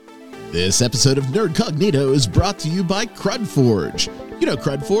This episode of Nerdcognito is brought to you by CrudForge. You know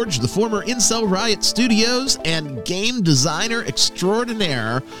CrudForge, the former Incel Riot Studios and game designer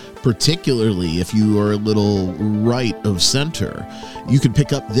extraordinaire, particularly if you are a little right of center. You can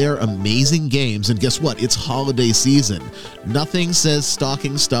pick up their amazing games, and guess what? It's holiday season. Nothing says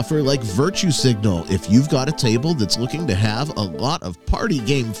stocking stuffer like Virtue Signal. If you've got a table that's looking to have a lot of party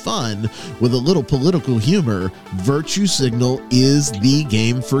game fun with a little political humor, Virtue Signal is the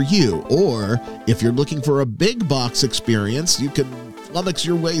game for you. Or if you're looking for a big box experience, you can flummox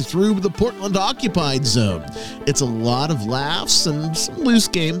your way through the Portland occupied zone. It's a lot of laughs and some loose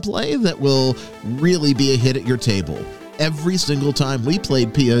gameplay that will really be a hit at your table. Every single time we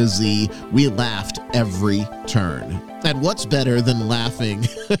played POZ, we laughed every turn. And what's better than laughing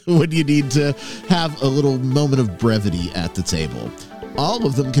when you need to have a little moment of brevity at the table? All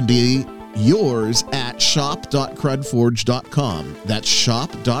of them can be yours at shop.crudforge.com. That's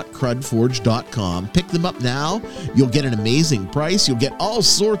shop.crudforge.com. Pick them up now. You'll get an amazing price. You'll get all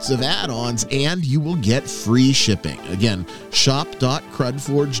sorts of add-ons, and you will get free shipping. Again,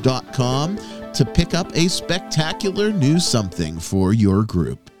 shop.crudforge.com to pick up a spectacular new something for your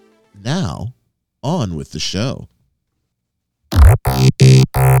group. Now, on with the show.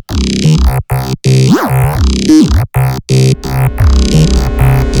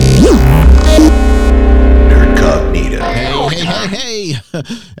 Nerdcognito. Hey.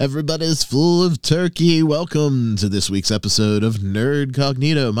 Everybody's full of turkey. Welcome to this week's episode of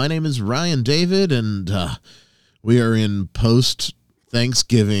Nerdcognito. My name is Ryan David, and we are in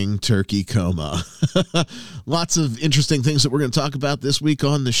post-Thanksgiving turkey coma. Lots of interesting things that we're going to talk about this week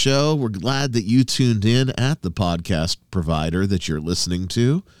on the show. We're glad that you tuned in at the podcast provider that you're listening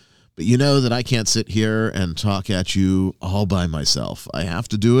to. But you know that I can't sit here and talk at you all by myself. I have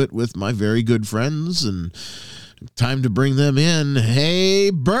to do it with my very good friends, and time to bring them in.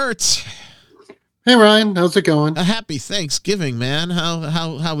 Hey, Bert. Hey, Ryan. How's it going? A happy Thanksgiving, man.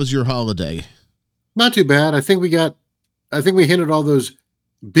 How was your holiday? Not too bad. I think we hinted all those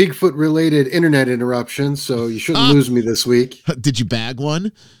Bigfoot-related internet interruptions, so you shouldn't lose me this week. Did you bag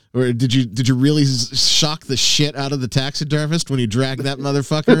one? Or did you really shock the shit out of the taxidermist when you dragged that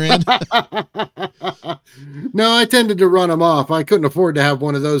motherfucker in? No, I tended to run him off. I couldn't afford to have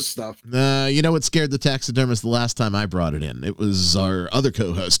one of those stuff. You know what scared the taxidermist the last time I brought it in? It was our other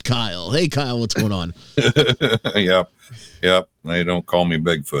co-host, Kyle. Hey, Kyle, what's going on? Yep. They don't call me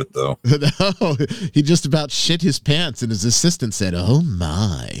Bigfoot, though. No, he just about shit his pants, and his assistant said, "Oh,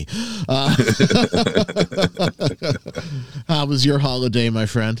 my." How was your holiday, my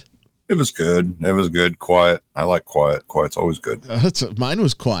friend? It was good. Quiet. I like quiet. Quiet's always good. Mine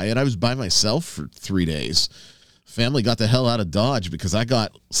was quiet. I was by myself for 3 days. Family got the hell out of Dodge because I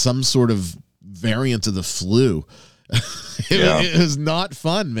got some sort of variant of the flu. It was not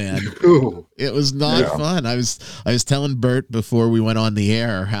fun, man. Ooh. It was not fun. I was telling Bert before we went on the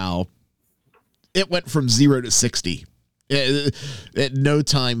air how it went from 0 to 60 at no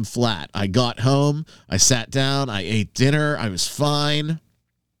time flat. I got home, I sat down, I ate dinner, I was fine.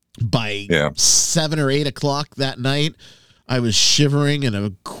 By 7 or 8 o'clock that night, I was shivering in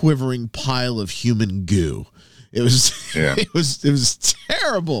a quivering pile of human goo. It was it was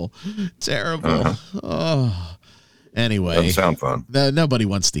terrible. Oh. Anyway, doesn't sound fun. Nobody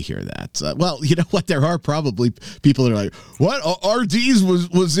wants to hear that. Well, you know what? There are probably people that are like, "What? RD's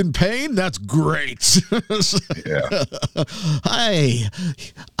was in pain? That's great." Yeah. Hi,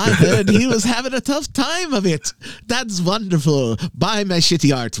 I heard he was having a tough time of it. That's wonderful. Buy my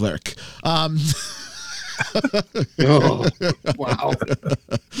shitty artwork. Oh, wow.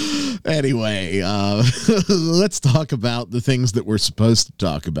 Anyway, let's talk about the things that we're supposed to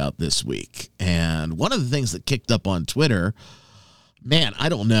talk about this week. And one of the things that kicked up on Twitter, man, I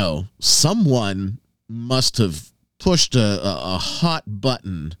don't know. Someone must have pushed a hot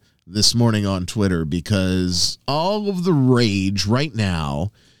button this morning on Twitter, because all of the rage right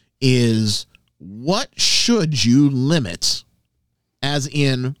now is, what should you limit, as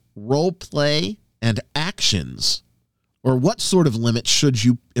in role play and actions, or what sort of limits should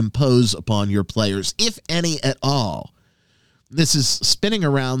you impose upon your players, if any at all? This is spinning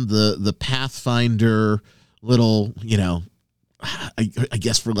around the Pathfinder little, I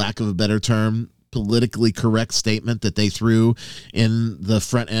guess for lack of a better term, politically correct statement that they threw in the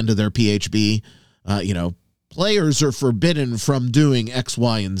front end of their PHB. Players are forbidden from doing X,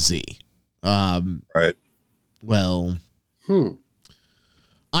 Y, and Z. Right. Well,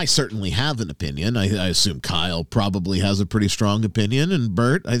 I certainly have an opinion. I assume Kyle probably has a pretty strong opinion. And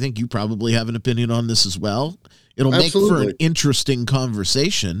Bert, I think you probably have an opinion on this as well. It'll make for an interesting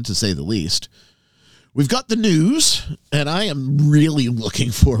conversation, to say the least. We've got the news, and I am really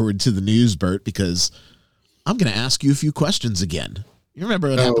looking forward to the news, Bert, because I'm going to ask you a few questions again. You remember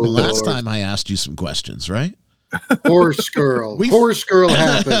what happened the last time I asked you some questions, right? Horse girl. Horse girl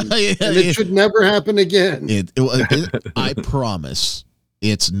happened. And it should never happen again. I promise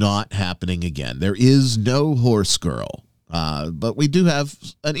it's not happening again. There is no horse girl. But we do have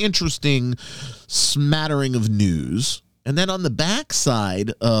an interesting smattering of news. And then on the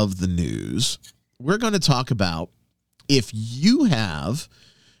backside of the news, we're going to talk about if you have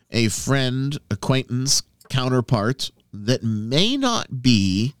a friend, acquaintance, counterpart that may not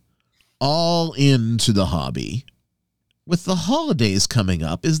be all into the hobby. With the holidays coming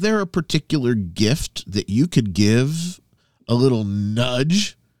up, is there a particular gift that you could give a little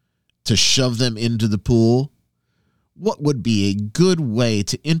nudge to shove them into the pool? What would be a good way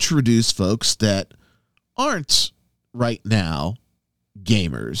to introduce folks that aren't right now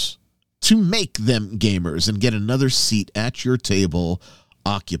gamers to make them gamers and get another seat at your table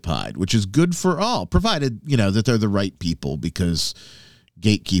occupied, which is good for all, provided, that they're the right people, because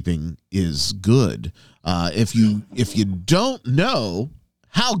gatekeeping is good. If you don't know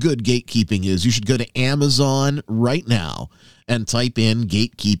how good gatekeeping is, you should go to Amazon right now and type in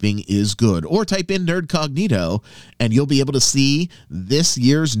gatekeeping is good, or type in Nerdcognito, and you'll be able to see this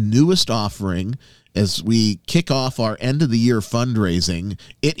year's newest offering as we kick off our end of the year fundraising.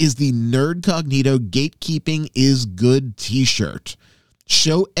 It is the Nerdcognito Gatekeeping is Good t-shirt.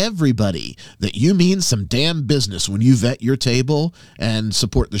 Show everybody that you mean some damn business when you vet your table and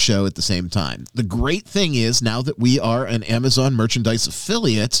support the show at the same time. The great thing is, now that we are an Amazon merchandise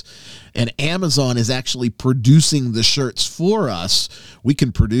affiliate and Amazon is actually producing the shirts for us, we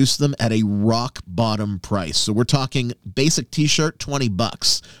can produce them at a rock bottom price. So we're talking basic t-shirt,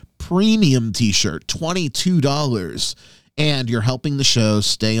 $20, premium t-shirt, $22. And you're helping the show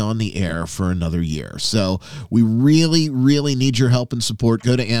stay on the air for another year. So we really, really need your help and support.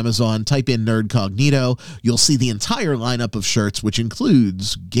 Go to Amazon, type in Nerdcognito. You'll see the entire lineup of shirts, which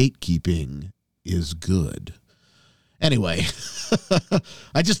includes Gatekeeping is Good. Anyway,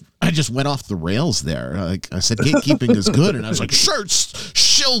 I just went off the rails there. I said Gatekeeping is Good, and I was like, shirts,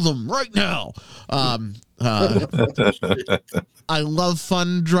 shill them right now. I love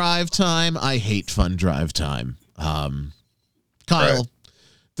fun drive time. I hate fun drive time. Kyle,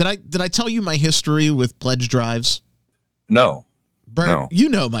 right. Did I tell you my history with pledge drives? No. Bert, no. You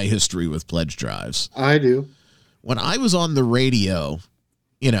know my history with pledge drives. I do. When I was on the radio,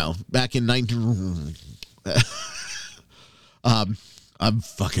 back in 19... I'm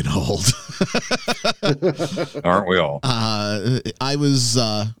fucking old. Aren't we all? I was,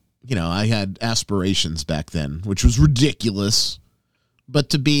 I had aspirations back then, which was ridiculous, but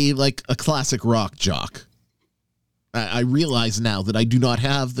to be like a classic rock jock. I realize now that I do not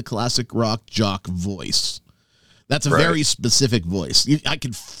have the classic rock jock voice. That's a very specific voice. I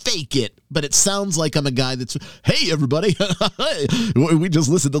can fake it, but it sounds like I'm a guy that's, hey, everybody, we just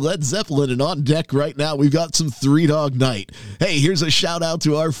listened to Led Zeppelin, and on deck right now, we've got some Three Dog Night. Hey, here's a shout out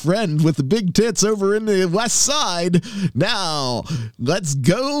to our friend with the big tits over in the West Side. Now, let's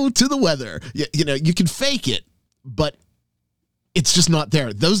go to the weather. You can fake it, but it's just not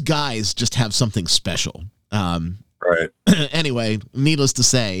there. Those guys just have something special. Right. Anyway, needless to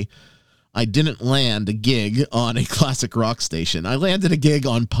say, I didn't land a gig on a classic rock station. I landed a gig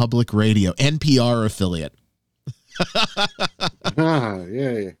on public radio, NPR affiliate.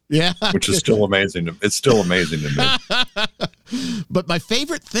 Yeah. Which is still amazing. It's still amazing to me. But my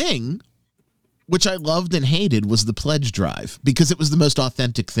favorite thing, which I loved and hated, was the pledge drive, because it was the most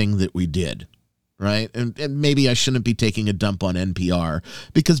authentic thing that we did. Right. And maybe I shouldn't be taking a dump on NPR,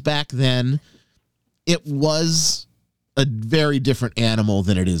 because back then it was a very different animal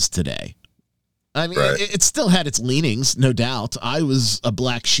than it is today. I mean, it still had its leanings, no doubt. I was a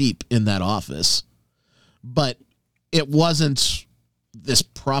black sheep in that office, but it wasn't this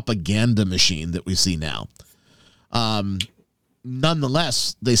propaganda machine that we see now.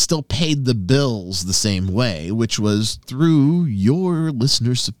 Nonetheless, they still paid the bills the same way, which was through your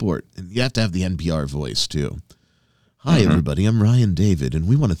listener support. And you have to have the NPR voice, too. Hi, everybody. I'm Ryan David, and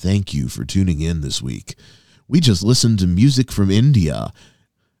we want to thank you for tuning in this week. We just listened to music from India.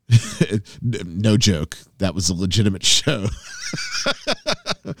 No joke. That was a legitimate show.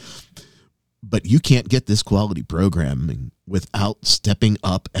 But you can't get this quality programming without stepping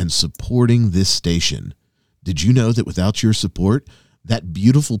up and supporting this station. Did you know that without your support, that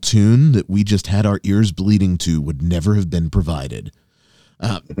beautiful tune that we just had our ears bleeding to would never have been provided?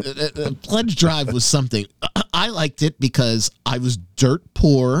 Pledge Drive was something. I liked it because I was dirt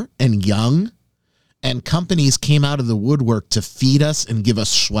poor and young, and companies came out of the woodwork to feed us and give us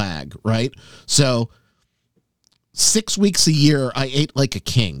swag, right? So 6 weeks a year, I ate like a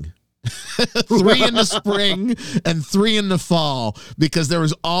king. 3 in the spring and 3 in the fall, because there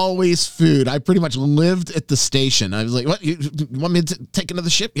was always food. I pretty much lived at the station. I was like, what, you want me to take another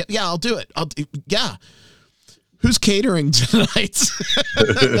ship? Yeah, I'll do it. Yeah. Who's catering tonight?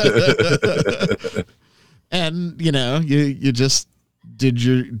 And, you just did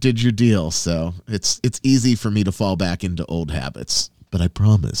your deal. So it's easy for me to fall back into old habits. But I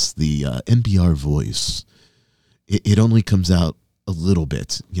promise the NPR voice, it only comes out a little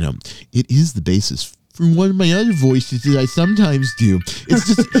bit. It is the basis for one of my other voices that I sometimes do. It's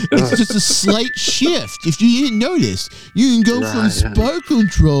just a slight shift. If you didn't notice, you can go from Spark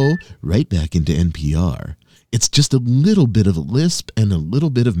Control right back into NPR. It's just a little bit of a lisp and a little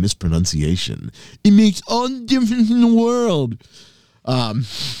bit of mispronunciation. It makes all the difference in the world. Lord,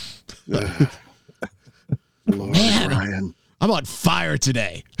 Man, Ryan. I'm on fire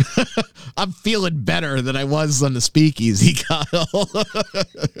today. I'm feeling better than I was on the speakeasy, Kyle.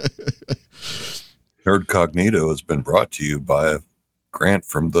 Nerdcognito has been brought to you by a grant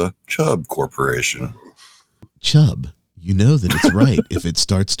from the Chubb Corporation. Chubb, you know that it's right if it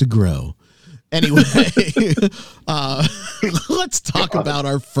starts to grow. Anyway, let's talk about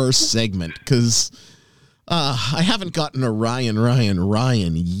our first segment, because I haven't gotten a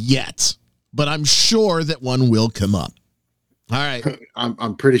Ryan yet, but I'm sure that one will come up. All right.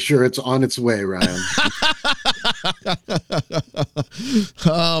 I'm pretty sure it's on its way, Ryan.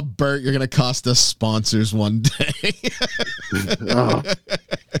 Oh, Bert, you're going to cost us sponsors one day. Oh.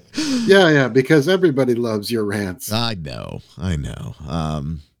 Yeah, because everybody loves your rants. I know.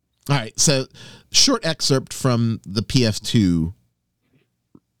 All right, so short excerpt from the PF2,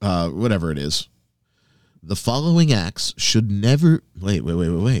 whatever it is. The following acts should never...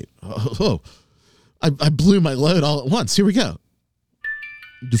 Wait. Oh. I blew my load all at once. Here we go.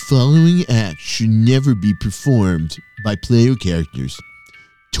 The following acts should never be performed by player characters: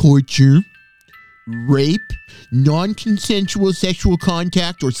 torture, rape, non-consensual sexual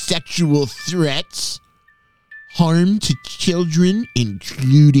contact or sexual threats, harm to children,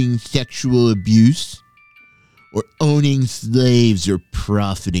 including sexual abuse, or owning slaves or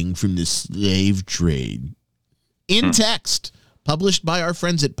profiting from the slave trade. In text, published by our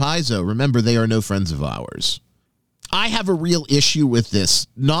friends at Paizo. Remember, they are no friends of ours. I have a real issue with this,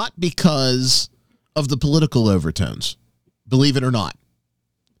 not because of the political overtones, believe it or not.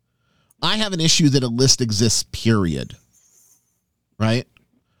 I have an issue that a list exists, period. Right?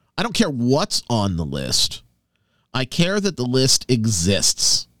 I don't care what's on the list. I care that the list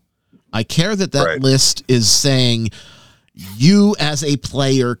exists. I care that list is saying you as a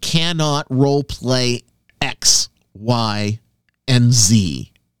player cannot role play X, Y, and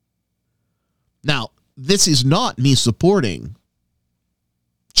Z. Now, this is not me supporting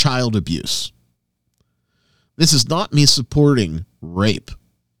child abuse. This is not me supporting rape.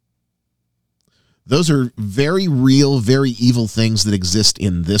 Those are very real, very evil things that exist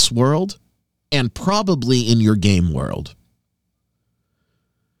in this world and probably in your game world.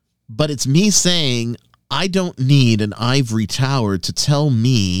 But it's me saying I don't need an ivory tower to tell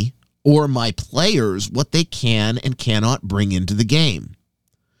me or my players what they can and cannot bring into the game.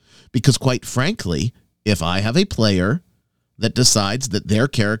 Because quite frankly, if I have a player that decides that their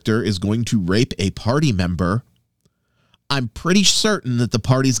character is going to rape a party member, I'm pretty certain that the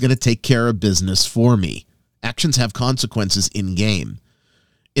party's going to take care of business for me. Actions have consequences in game.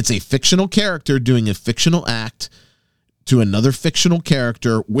 It's a fictional character doing a fictional act to another fictional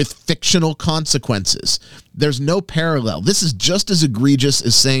character with fictional consequences. There's no parallel. This is just as egregious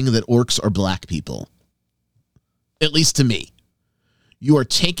as saying that orcs are black people. At least to me. You are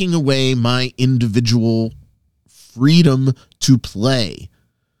taking away my individual freedom to play.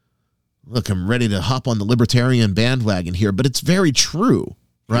 Look, I'm ready to hop on the libertarian bandwagon here, but it's very true,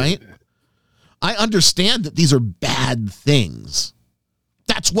 right? I understand that these are bad things.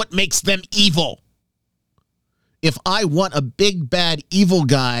 That's what makes them evil. If I want a big, bad, evil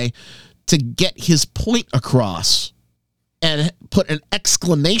guy to get his point across and put an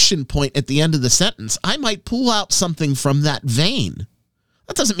exclamation point at the end of the sentence, I might pull out something from that vein.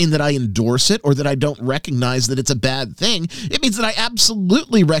 That doesn't mean that I endorse it or that I don't recognize that it's a bad thing. It means that I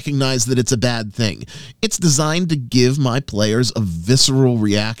absolutely recognize that it's a bad thing. It's designed to give my players a visceral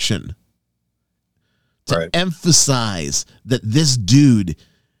reaction. To emphasize that this dude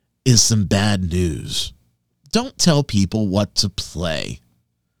is some bad news. Don't tell people what to play.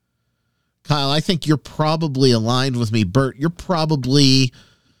 Kyle, I think you're probably aligned with me. Bert, you're probably...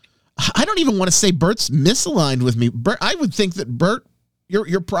 I don't even want to say Bert's misaligned with me. Bert, I would think that Bert,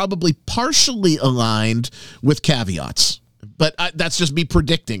 you're probably partially aligned with caveats. But that's just me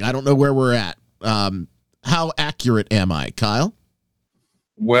predicting. I don't know where we're at. how accurate am I, Kyle?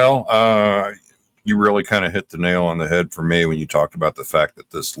 Well, you really kind of hit the nail on the head for me when you talked about the fact that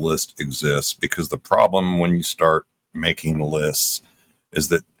this list exists, because the problem when you start making lists is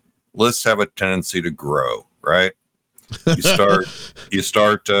that lists have a tendency to grow, right? You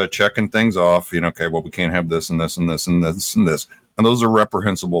start checking things off, okay, well, we can't have this and this and this and this and this. And those are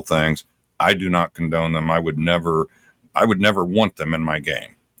reprehensible things. I do not condone them. I would never want them in my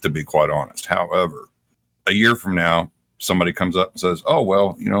game, to be quite honest. However, a year from now, somebody comes up and says, oh,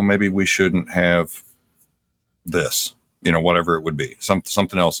 well, maybe we shouldn't have this, whatever it would be,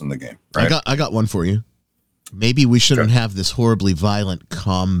 something else in the game. Right? I got one for you. Maybe we shouldn't have this horribly violent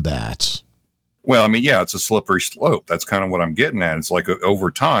combat. Well, I mean, yeah, it's a slippery slope. That's kind of what I'm getting at. It's like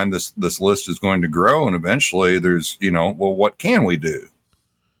over time, this list is going to grow, and eventually there's, well, what can we do?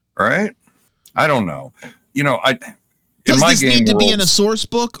 Right? I don't know. Does this need to be in a source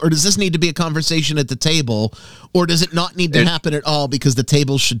book, or does this need to be a conversation at the table, or does it not need to happen at all because the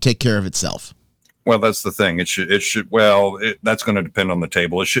table should take care of itself? Well, that's the thing. That's going to depend on the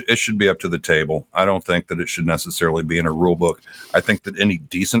table. It should be up to the table. I don't think that it should necessarily be in a rule book. I think that any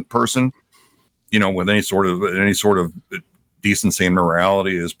decent person, with any sort of decency and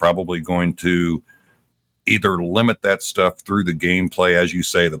morality, is probably going to either limit that stuff through the gameplay. As you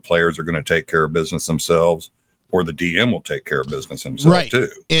say, the players are going to take care of business themselves, or the DM will take care of business himself too.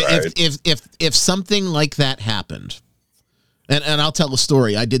 Right? If something like that happened, and I'll tell a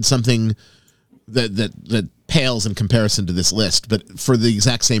story. I did something that pales in comparison to this list, but for the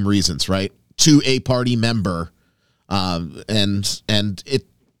exact same reasons, right? To a party member, and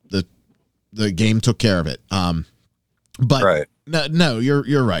the game took care of it. But right. No,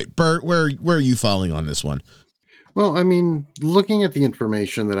 you're right, Bert. Where are you falling on this one? Well, I mean, looking at the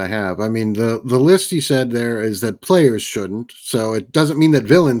information that I have, I mean, the list you said there is that players shouldn't, so it doesn't mean that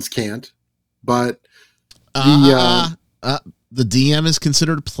villains can't, but the DM is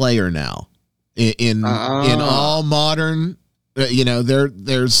considered a player now in all modern.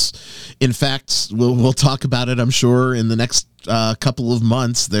 There's, in fact, we'll talk about it, I'm sure, in the next couple of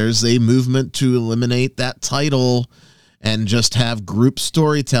months. There's a movement to eliminate that title and just have group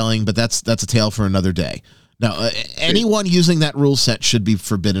storytelling, but that's a tale for another day. Now, anyone using that rule set should be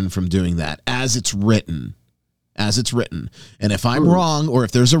forbidden from doing that as it's written. And if I'm wrong, or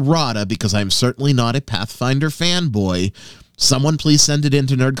if there's a RADA, because I'm certainly not a Pathfinder fanboy, someone please send it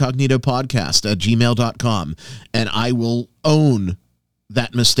into nerdcognitopodcast@gmail.com, and I will own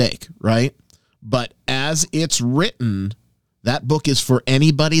that mistake, right? But as it's written, that book is for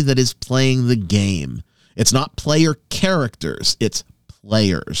anybody that is playing the game. It's not player characters, it's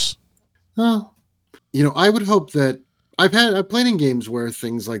players. Well, I would hope that I've played in games where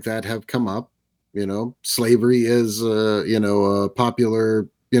things like that have come up. Slavery is a popular,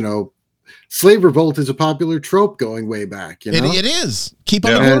 slave revolt is a popular trope going way back. It is. Keep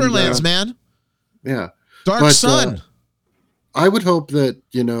on the Borderlands, man. Yeah. Dark Sun. I would hope that,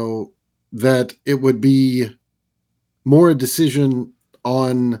 that it would be more a decision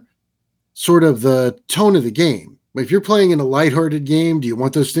on sort of the tone of the game. If you're playing in a lighthearted game, do you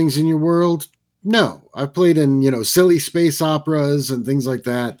want those things in your world? No. I've played in, silly space operas and things like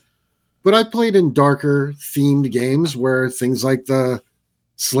that. But I've played in darker themed games where things like the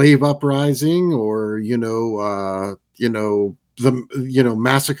slave uprising or, the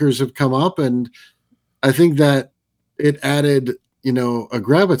massacres have come up. And I think that it added, a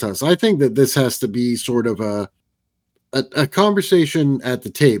gravitas. I think that this has to be sort of a conversation at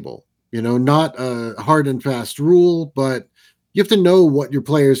the table, not a hard and fast rule, but you have to know what your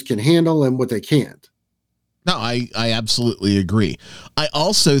players can handle and what they can't. No, I absolutely agree. I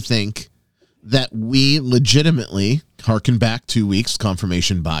also think that we legitimately, harken back 2 weeks,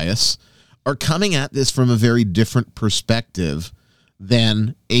 confirmation bias, are coming at this from a very different perspective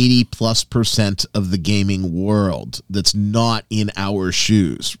than 80+% of the gaming world that's not in our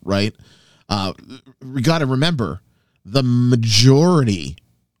shoes, right? We got to remember, the majority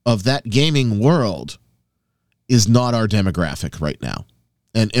of that gaming world is not our demographic right now.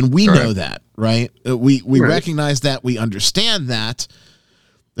 And we know that, right? We recognize that, we understand that.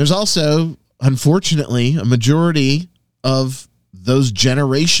 There's also, unfortunately, a majority of those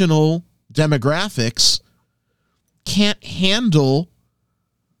generational demographics can't handle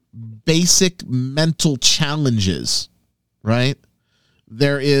basic mental challenges, right?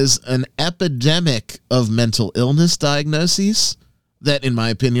 There is an epidemic of mental illness diagnoses that, in my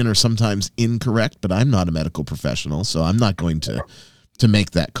opinion, are sometimes incorrect, but I'm not a medical professional, so I'm not going to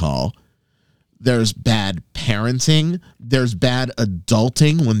make that call. There's bad parenting. There's bad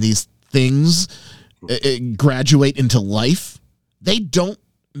adulting when these things graduate into life. They don't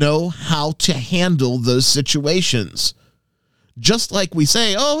know how to handle those situations. Just like we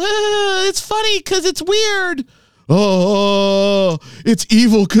say, it's funny because it's weird. Oh, it's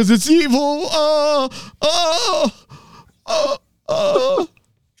evil because it's evil.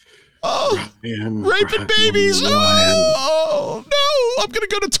 Raping babies. Oh, no, I'm going to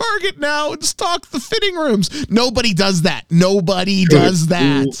go to Target now and stock the fitting rooms. Nobody does that. Nobody does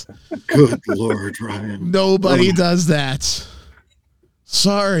that. Good Lord, Ryan. Nobody does that.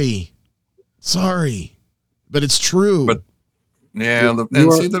 Sorry. But it's true. But yeah,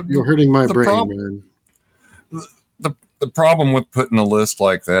 you're hurting my brain, man. The problem with putting a list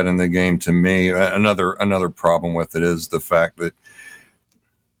like that in the game, to me, another problem with it is the fact that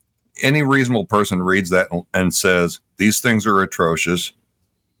any reasonable person reads that and says, these things are atrocious,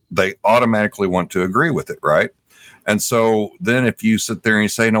 they automatically want to agree with it, right? And so then if you sit there and you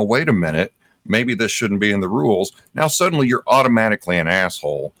say, no, wait a minute, maybe this shouldn't be in the rules. Now suddenly you're automatically an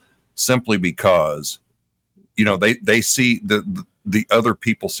asshole simply because, they see the other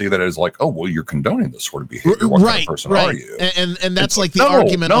people see that as like, oh, well, you're condoning this sort of behavior. What kind of person are you? And that's like the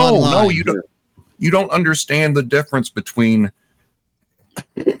argument online. No, you don't understand the difference between,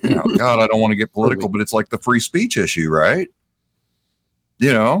 God, I don't want to get political, but it's like the free speech issue, right?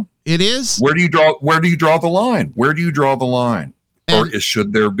 It is. Where do you draw the line? Where do you draw the line? Or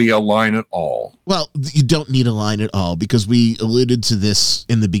should there be a line at all? Well, you don't need a line at all because we alluded to this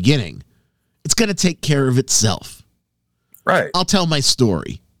in the beginning. It's going to take care of itself. Right. I'll tell my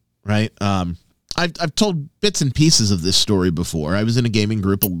story, right? I've told bits and pieces of this story before. I was in a gaming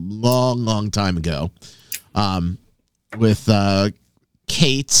group a long time ago with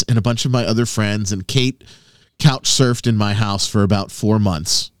Kate and a bunch of my other friends, and Kate couch surfed in my house for about 4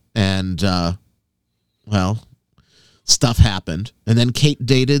 months, and stuff happened, and then Kate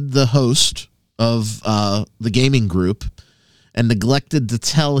dated the host of the gaming group and neglected to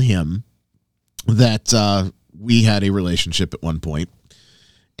tell him that we had a relationship at one point.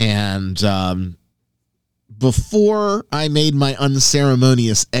 And before I made my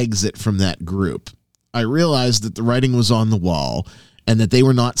unceremonious exit from that group, I realized that the writing was on the wall and that they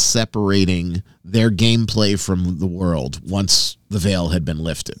were not separating their gameplay from the world once the veil had been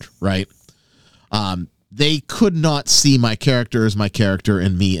lifted, right? They could not see my character as my character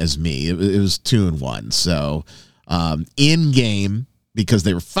and me as me. It was 2 in 1. So in game, because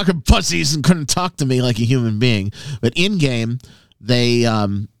they were fucking pussies and couldn't talk to me like a human being, but in game, they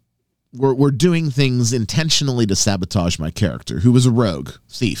were doing things intentionally to sabotage my character, who was a rogue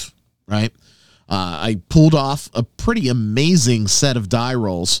thief, right? I pulled off a pretty amazing set of die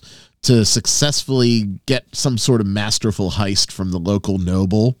rolls to successfully get some sort of masterful heist from the local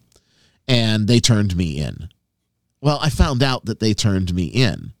noble, and they turned me in. Well, I found out that they turned me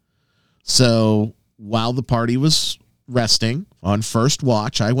in. So while the party was resting on first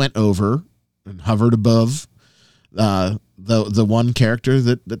watch, I went over and hovered above the one character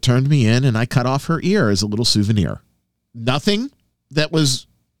that turned me in, and I cut off her ear as a little souvenir. Nothing that was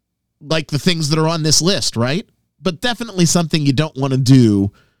like the things that are on this list, right? But definitely something you don't want to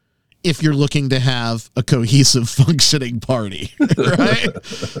do if you're looking to have a cohesive, functioning party, right?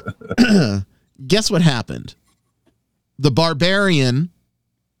 Guess what happened? The barbarian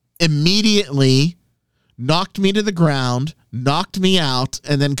immediately knocked me to the ground, knocked me out,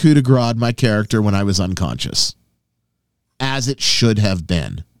 and then coup de grace my character when I was unconscious. As it should have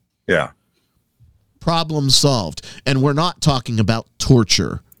been. Yeah. Problem solved. And we're not talking about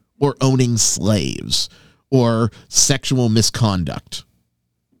torture or owning slaves or sexual misconduct.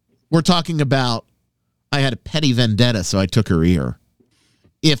 We're talking about, I had a petty vendetta, so I took her ear.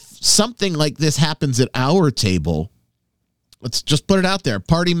 If something like this happens at our table, let's just put it out there.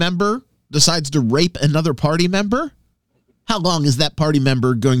 Party member decides to rape another party member. How long is that party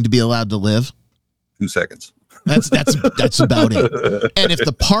member going to be allowed to live? 2 seconds. That's about it. And if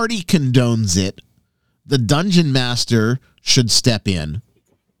the party condones it, the dungeon master should step in.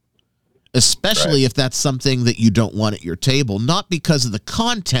 Especially if that's something that you don't want at your table, not because of the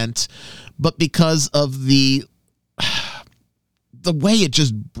content, but because of the way it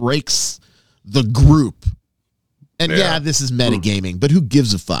just breaks the group. And yeah, this is metagaming, but who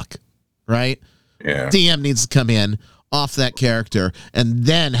gives a fuck, right? Yeah. DM needs to come in off that character and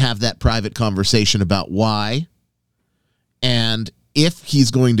then have that private conversation about why and if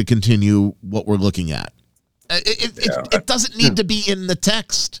he's going to continue what we're looking at. It doesn't need to be in the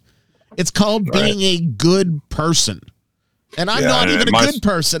text. It's called being a good person. And I'm not even a good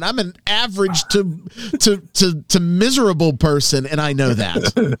person. I'm an average to miserable person, and I know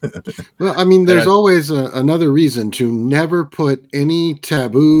that. Well, I mean, there's always another reason to never put any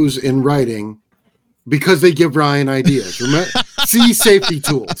taboos in writing because they give Ryan ideas. Remember? See safety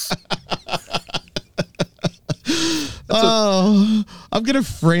tools. Oh, I'm going to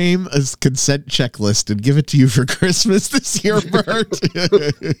frame a consent checklist and give it to you for Christmas this year, Bert.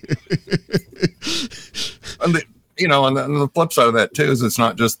 And the flip side of that too is it's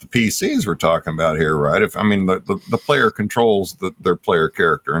not just the PCs we're talking about here, right? The player controls their player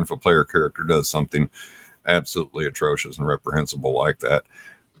character, and if a player character does something absolutely atrocious and reprehensible like that,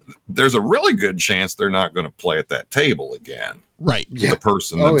 there's a really good chance they're not going to play at that table again. Right. The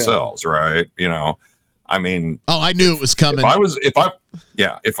person themselves, right? I knew it was coming. If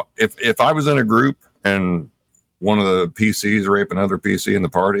I was in a group and one of the PCs raped another PC in the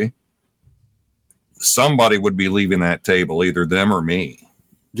party, somebody would be leaving that table, either them or me.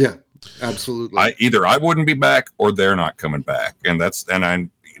 Yeah, absolutely. I wouldn't be back, or they're not coming back, because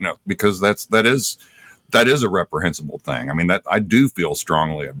that is a reprehensible thing. That I do feel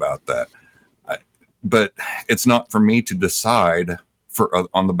strongly about that, but it's not for me to decide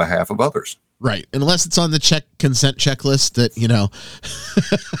on the behalf of others. Right. Unless it's on the consent checklist that,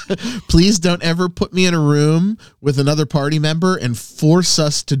 please don't ever put me in a room with another party member and force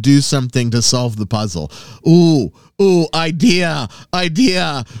us to do something to solve the puzzle. Ooh, idea.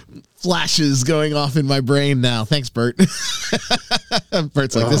 Flashes going off in my brain now. Thanks, Bert.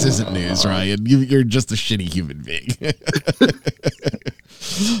 Bert's like, this isn't news, Ryan. You're just a shitty human being.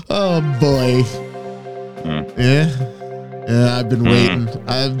 Oh, boy. Yeah. I've been waiting.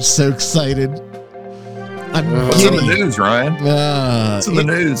 I'm so excited. What's in the news, Ryan? What's in the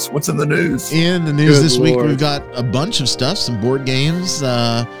news? What's in the news? In the news this week, we've got a bunch of stuff. Some board games,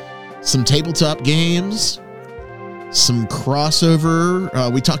 some tabletop games, some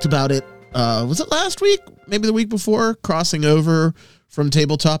crossover. We talked about it. Was it last week? Maybe the week before? Crossing over from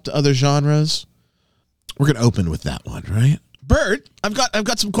tabletop to other genres. We're going to open with that one, right? Bert, I've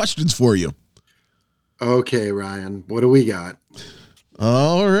got some questions for you. Okay, Ryan, what do we got?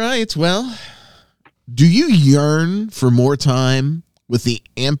 All right. Well, do you yearn for more time with the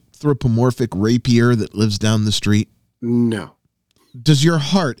anthropomorphic rapier that lives down the street? No. Does your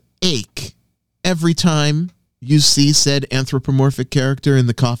heart ache every time you see said anthropomorphic character in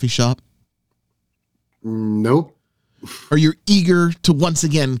the coffee shop? Nope. Are you eager to once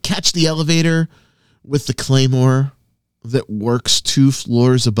again catch the elevator with the claymore that works 2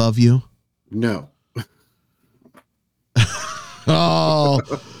 floors above you? No. Oh,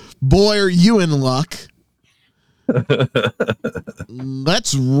 boy, are you in luck.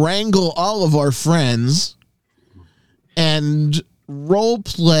 Let's wrangle all of our friends and role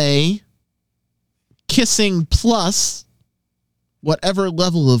play kissing plus whatever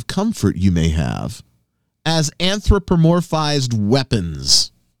level of comfort you may have as anthropomorphized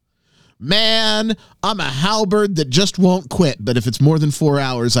weapons. Man, I'm a halberd that just won't quit, but if it's more than 4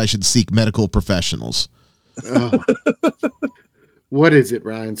 hours, I should seek medical professionals. Oh. What is it,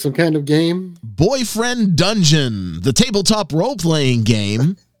 Ryan? Some kind of game? Boyfriend Dungeon, the tabletop role-playing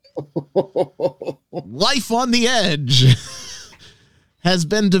game. Life on the Edge has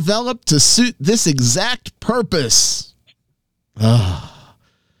been developed to suit this exact purpose. Now,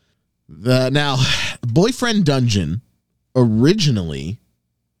 Boyfriend Dungeon originally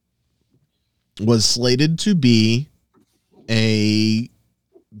was slated to be a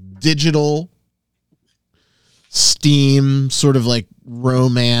digital Steam sort of like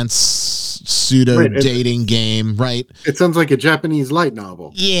romance pseudo dating game, right? It sounds like a Japanese light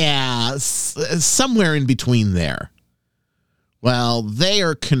novel. Yeah, somewhere in between there. Well, they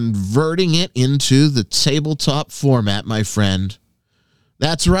are converting it into the tabletop format, my friend.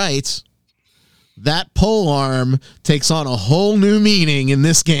 That's right. That pole arm takes on a whole new meaning in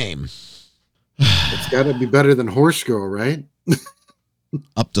this game. It's got to be better than Horse Girl, right?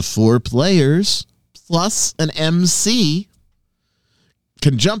 Up to 4 players plus an MC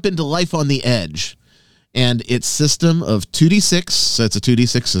can jump into Life on the Edge, and its system of 2d6, so it's a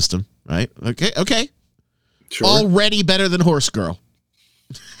 2d6 system, right? Okay. Sure. Already better than Horse Girl.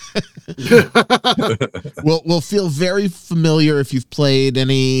 We'll feel very familiar if you've played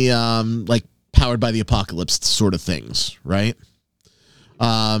any like Powered by the Apocalypse sort of things, right?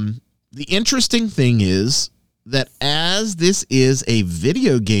 The interesting thing is that as this is a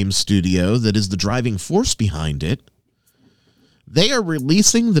video game studio that is the driving force behind it, they are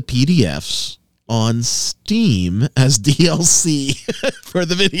releasing the PDFs on Steam as DLC for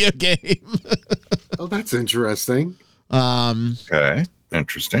the video game. Oh, that's interesting. Okay,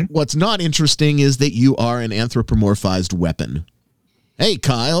 interesting. What's not interesting is that you are an anthropomorphized weapon. Hey,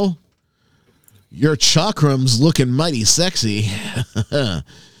 Kyle, your chakram's looking mighty sexy.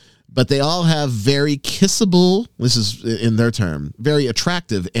 but they all have very kissable, this is in their term, very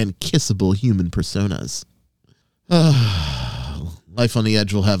attractive and kissable human personas. Life on the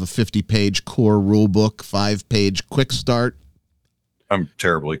Edge will have a 50-page core rulebook, 5-page quick start. I'm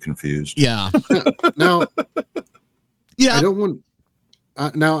terribly confused. Yeah. Now, Yeah. I don't want.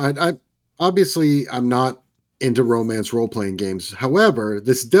 I obviously I'm not into romance role-playing games. However,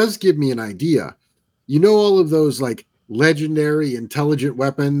 this does give me an idea. You know, all of those like legendary intelligent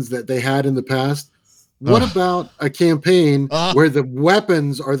weapons that they had in the past. What about a campaign where the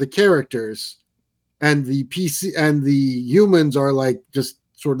weapons are the characters and the PC and the humans are like just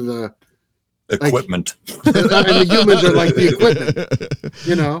sort of the equipment, and the humans are like the equipment,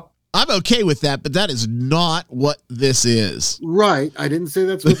 you know? I'm okay with that, but that is not what this is. Right. I didn't say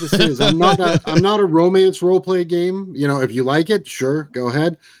that's what this is. I'm not a romance role play game. You know, if you like it, sure, go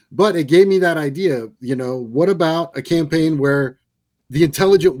ahead. But it gave me that idea. You know, what about a campaign where the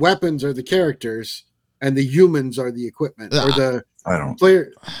intelligent weapons are the characters and the humans are the equipment or the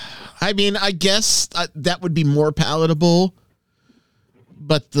player? I mean, I guess that would be more palatable.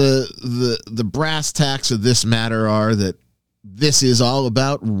 But the brass tacks of this matter are that this is all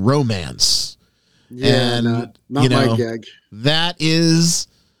about romance. Yeah, and not my gag. That is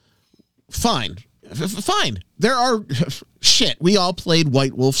fine. Fine. There are shit. We all played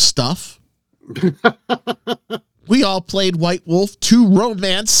White Wolf stuff. We all played White Wolf to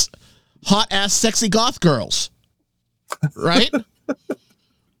romance hot ass sexy goth girls. Right?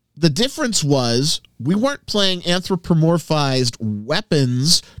 The difference was we weren't playing anthropomorphized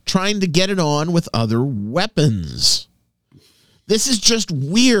weapons trying to get it on with other weapons. This is just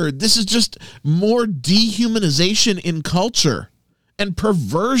weird. This is just more dehumanization in culture and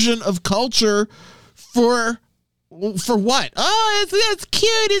perversion of culture for what? Oh, it's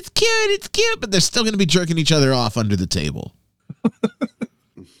cute, it's cute, it's cute, but they're still going to be jerking each other off under the table.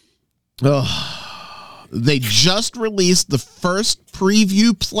 They just released the first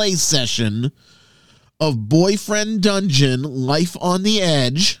preview play session of Boyfriend Dungeon Life on the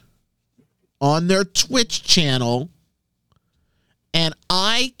Edge on their Twitch channel. And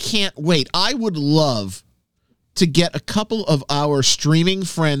I can't wait. I would love to get a couple of our streaming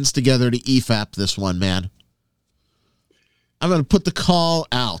friends together to EFAP this one, man. I'm going to put the call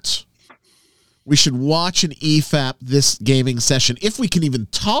out. We should watch and EFAP this gaming session if we can even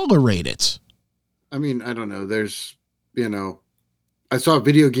tolerate it. I mean, I don't know. There's, I saw a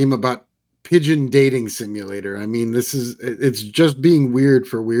video game about pigeon dating simulator. I mean, it's just being weird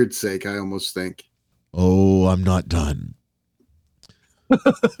for weird's sake, I almost think. Oh, I'm not done.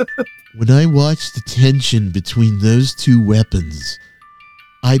 When I watched the tension between those two weapons,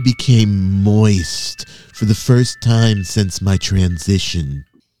 I became moist for the first time since my transition.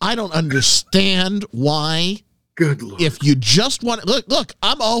 I don't understand why. Good Lord. If you just want to look,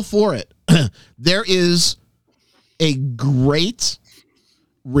 I'm all for it. There is a great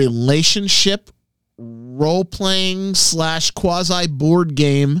relationship role-playing / quasi board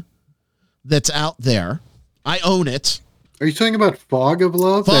game that's out there. I own it. Are you talking about Fog of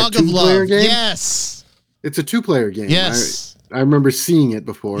Love? Fog that of Love. game? Yes. It's a 2-player game. Yes. I remember seeing it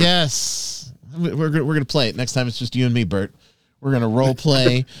before. Yes. We're gonna play it. Next time it's just you and me, Bert. We're gonna role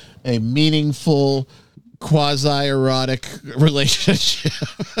play a meaningful quasi-erotic relationship.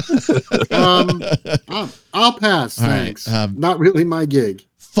 I'll pass. All thanks. right, not really my gig.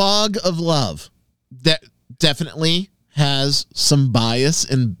 Fog of Love. That definitely has some bias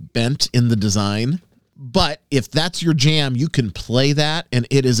and bent in the design. But if that's your jam, you can play that, and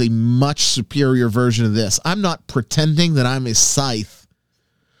it is a much superior version of this. I'm not pretending that I'm a scythe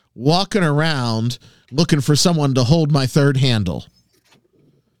walking around looking for someone to hold my third handle.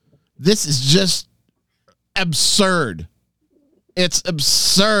 This is just absurd. It's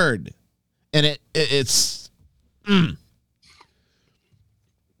absurd. And it's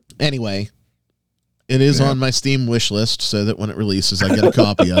Anyway, it is on my Steam wish list so that when it releases, I get a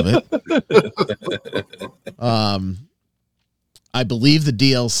copy of it. I believe the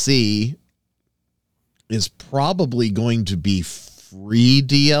DLC is probably going to be free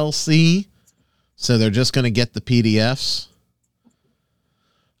DLC, so they're just going to get the PDFs.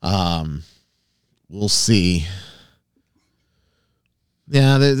 We'll see.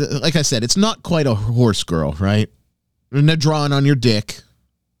 Yeah, like I said, it's not quite a horse girl, right? There's no drawing on your dick.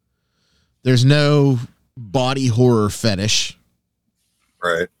 There's no body horror fetish.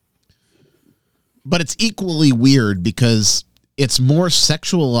 Right. But it's equally weird because it's more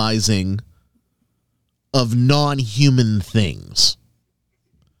sexualizing of non-human things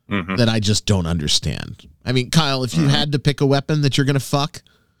that I just don't understand. I mean, Kyle, if you had to pick a weapon that you're going to fuck,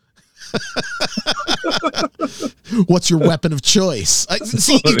 What's your weapon of choice?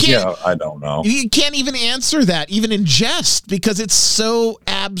 See, you can't, Yeah, I don't know. You can't even answer that, even in jest, because it's so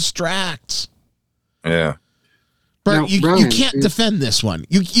abstract. Yeah. Bert, Now, you Brian, can't defend this one.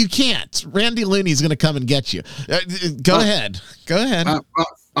 You can't. Randy Looney's going to come and get you. Go ahead. Go ahead.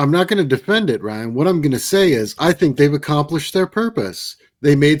 I'm not going to defend it, Ryan. What I'm going to say is I think they've accomplished their purpose.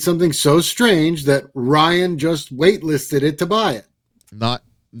 They made something so strange that Ryan just waitlisted it to buy it.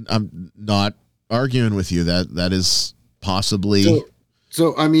 I'm not arguing with you. That is possibly.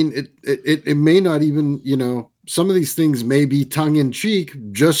 So I mean, it may not even, some of these things may be tongue in cheek,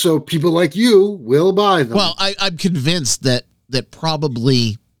 just so people like you will buy them. Well, I'm convinced that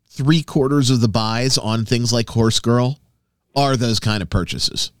probably 3/4 of the buys on things like Horse Girl are those kind of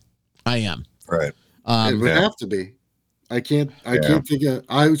purchases. I am. Right. It would have to be. I can't think of,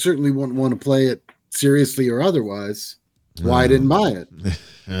 I certainly wouldn't want to play it seriously or otherwise. Why I didn't buy it.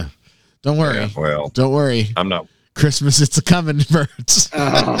 Yeah. Don't worry. Yeah, well, don't worry. I'm not. Christmas, it's a coming, Bert.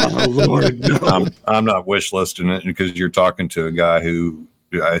 Oh, Lord, no. I'm not wish listing it because you're talking to a guy who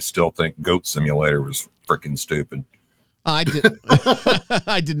I still think Goat Simulator was freaking stupid. I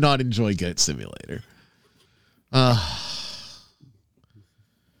did not enjoy Goat Simulator.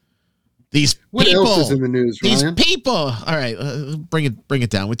 These people. What else is in the news, Ryan? These people. All right, bring it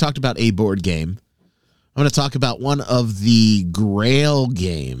down. We talked about a board game. I'm going to talk about one of the Grail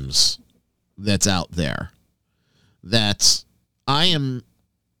games that's out there that I am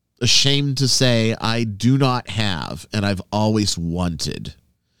ashamed to say I do not have, and I've always wanted.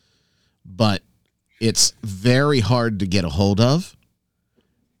 But it's very hard to get a hold of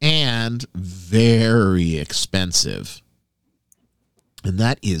and very expensive. And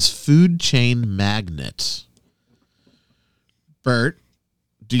that is Food Chain Magnet. Bert,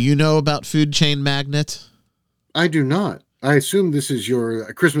 do you know about Food Chain Magnet? I do not. I assume this is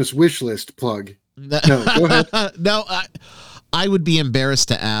your Christmas wish list plug. No, go ahead. No, I would be embarrassed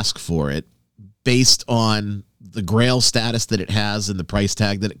to ask for it based on the Grail status that it has and the price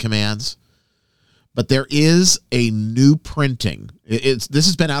tag that it commands. But there is a new printing. This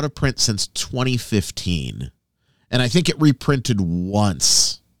has been out of print since 2015. And I think it reprinted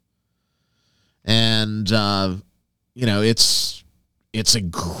once. And, it's a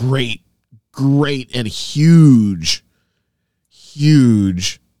great and huge,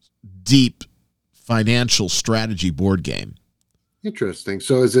 deep financial strategy board game. Interesting.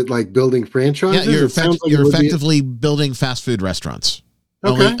 So is it like building franchises? Yeah, you're effectively building fast food restaurants.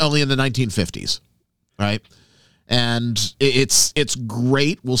 Okay. Only in the 1950s, right? And it's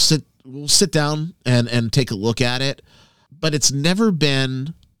great. We'll sit down and take a look at it, but it's never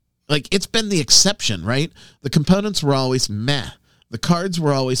been it's been the exception, right? The components were always meh. The cards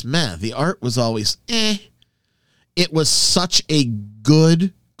were always meh. The art was always eh. It was such a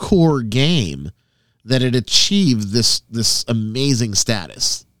good core game that it achieved this amazing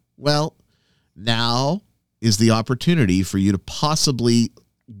status. Well, now is the opportunity for you to possibly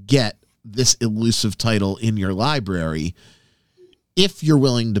get this elusive title in your library if you're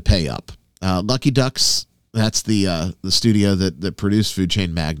willing to pay up. Lucky Ducks, that's the studio that produced Food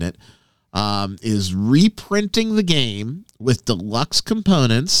Chain Magnet, is reprinting the game with deluxe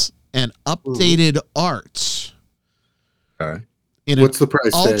components and updated art. Okay. What's the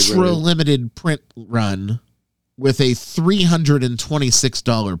price tag? Ultra limited print run with a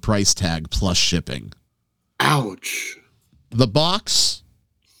 $326 price tag plus shipping. Ouch. The box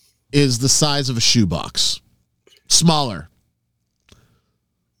is the size of a shoebox. Smaller.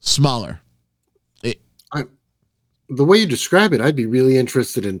 The way you describe it, I'd be really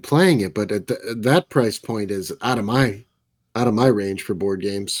interested in playing it, but at that price point is out of my range for board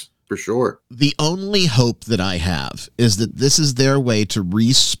games, for sure. The only hope that I have is that this is their way to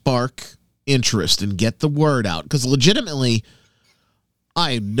re-spark interest and get the word out. Because legitimately,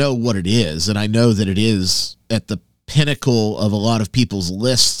 I know what it is, and I know that it is at the pinnacle of a lot of people's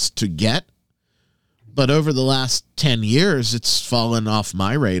lists to get. But over the last 10 years, it's fallen off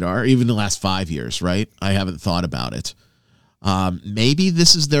my radar. Even the last 5 years, right? I haven't thought about it. Maybe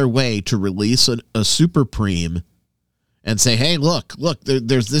this is their way to release a Super Preem and say, hey, look,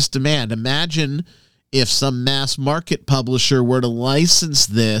 there's this demand. Imagine if some mass market publisher were to license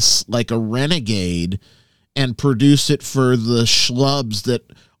this like a Renegade and produce it for the schlubs that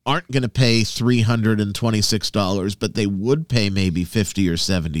aren't going to pay $326, but they would pay maybe $50 or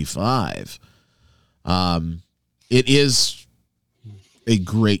 $75. It is a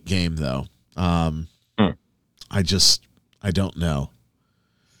great game, though. I don't know.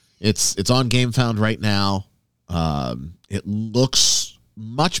 It's on GameFound right now. It looks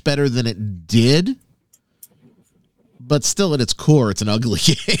much better than it did, but still at its core, it's an ugly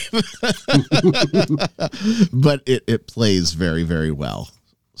game. But it plays very, very well.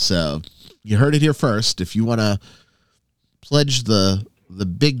 So you heard it here first. If you want to pledge the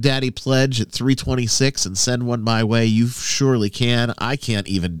Big Daddy pledge at $3.26 and send one my way, you surely can. I can't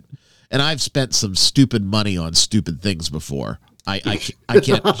even, and I've spent some stupid money on stupid things before. I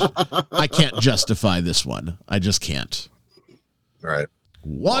can't justify this one. I just can't. Right.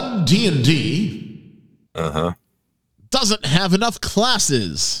 One D&D doesn't have enough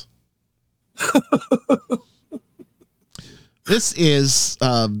classes. This is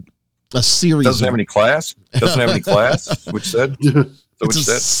a series. Doesn't have any class. Doesn't have any class. Which said. It's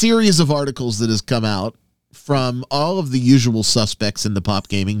a series of articles that has come out from all of the usual suspects in the pop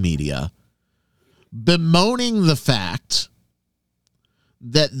gaming media, bemoaning the fact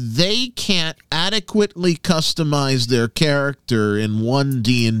that they can't adequately customize their character in one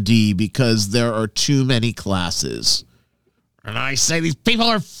D&D because there are too many classes. And I say these people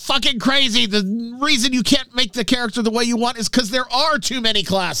are fucking crazy. The reason you can't make the character the way you want is because there are too many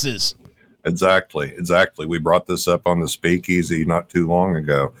classes. Exactly. We brought this up on the Speakeasy not too long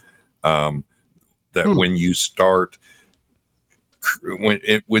ago. When you start,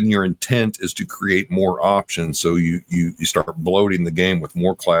 when your intent is to create more options, so you start bloating the game with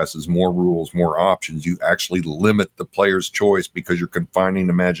more classes, more rules, more options, you actually limit the player's choice because you're confining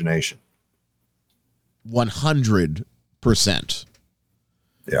imagination. 100%.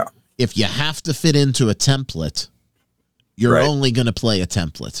 Yeah. If you have to fit into a template, you're only going to play a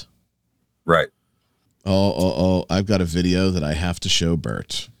template. Right. Oh, I've got a video that I have to show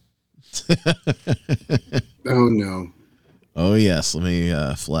Bert. Oh, no. Oh, yes. Let me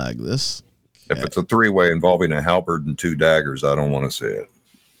flag this. If it's a three-way involving a halberd and two daggers, I don't want to see it.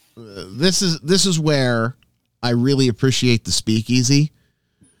 This is where I really appreciate the Speakeasy,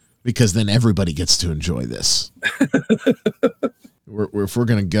 because then everybody gets to enjoy this. If we're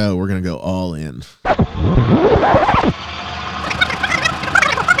going to go all in.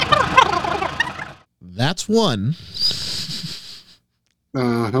 That's one.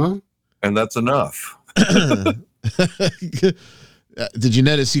 And that's enough. Did you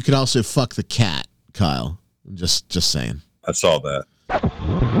notice you could also fuck the cat, Kyle? Just saying. I saw that.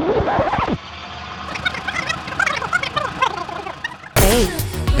 Hey.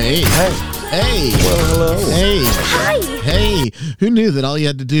 Well, hello. Hey. Hi. Hey. Who knew that all you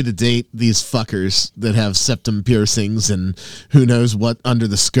had to do to date these fuckers that have septum piercings and who knows what under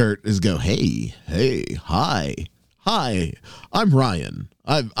the skirt is go, hey, hi, I'm Ryan.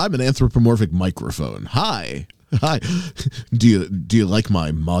 I'm an anthropomorphic microphone. Hi. Do you like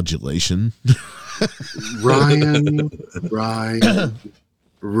my modulation? Ryan.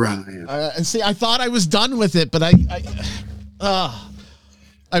 See, I thought I was done with it, but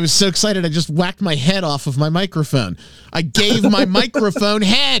I was so excited I just whacked my head off of my microphone. I gave my microphone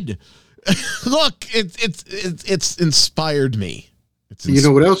head. Look, it's inspired me. You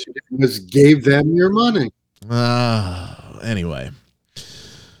know what else you did was gave them your money. Anyway.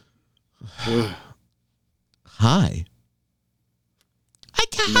 Hi.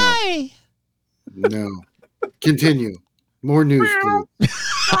 Hi. No. Continue. More news, please.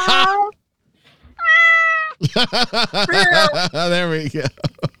 There we go.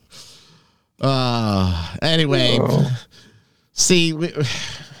 Anyway, see, we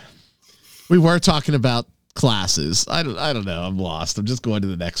were talking about classes. I don't know. I'm lost. I'm just going to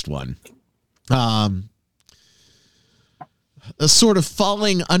the next one. Sort of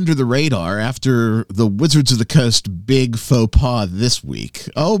falling under the radar after the Wizards of the Coast big faux pas this week.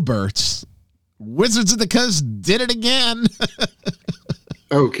 Oh, Bert, Wizards of the Coast did it again.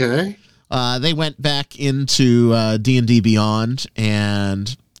 Okay. They went back into D&D Beyond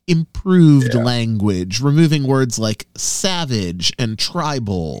and improved language, removing words like savage and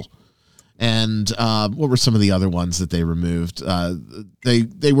tribal. And what were some of the other ones that they removed?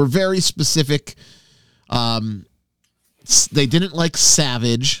 They were very specific. They didn't like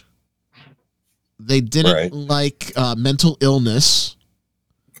savage. They didn't like mental illness.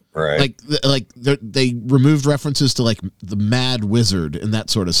 Right. Like they removed references to like the Mad Wizard and that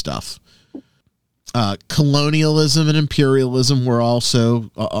sort of stuff. Colonialism and imperialism were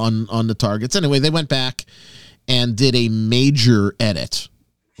also on the targets. Anyway, they went back and did a major edit.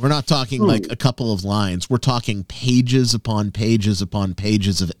 We're not talking like a couple of lines. We're talking pages upon pages upon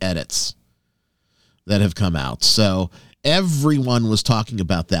pages of edits that have come out. So everyone was talking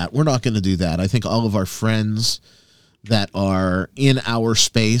about that. We're not going to do that. I think all of our friends that are in our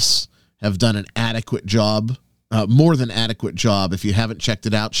space have done an adequate job. More than adequate job. If you haven't checked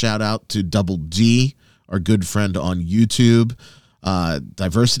it out, shout out to Double D, our good friend on YouTube.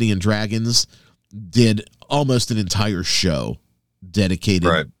 Diversity and Dragons did almost an entire show dedicated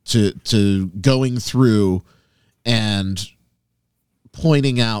Right. to going through and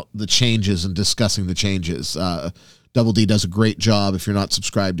pointing out the changes and discussing the changes. Double D does a great job. If you're not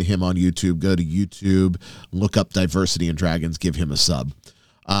subscribed to him on YouTube, go to YouTube, look up Diversity and Dragons, give him a sub.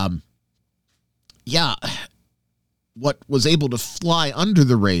 What was able to fly under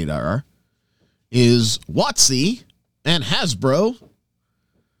the radar is WotC and Hasbro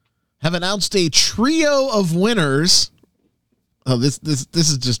have announced a trio of winners. Oh, this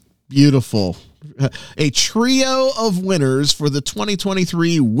is just beautiful. A trio of winners for the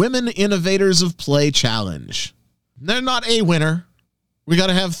 2023 Women Innovators of Play Challenge. They're not a winner. We got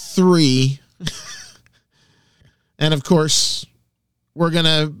to have 3. And of course, we're going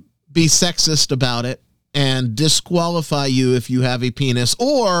to be sexist about it and disqualify you if you have a penis,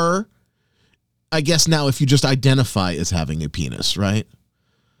 or I guess now if you just identify as having a penis, right?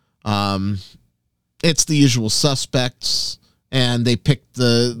 It's the usual suspects, and they picked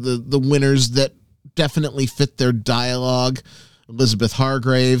the winners that definitely fit their dialogue. Elizabeth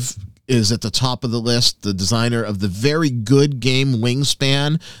Hargrave is at the top of the list, the designer of the very good game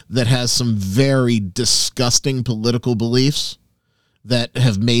Wingspan that has some very disgusting political beliefs that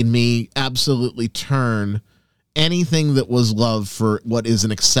have made me absolutely turn anything that was love for what is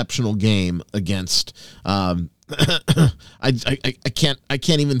an exceptional game against. I can't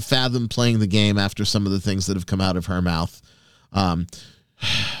even fathom playing the game after some of the things that have come out of her mouth.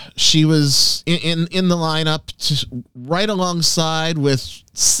 She was in the lineup right alongside with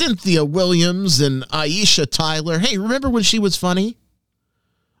Cynthia Williams and Aisha Tyler. Hey, remember when she was funny?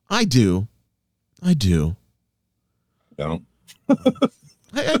 I do. Don't.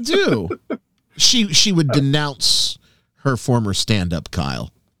 I do. She would denounce her former stand-up,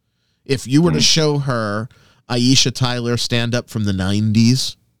 Kyle. If you were to show her Aisha Tyler stand-up from the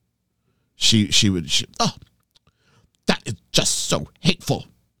 90s, she would, oh, that is just so hateful.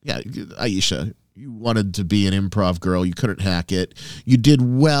 Yeah, Aisha, you wanted to be an improv girl. You couldn't hack it. You did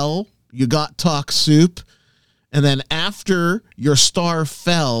well. You got talk soup. And then after your star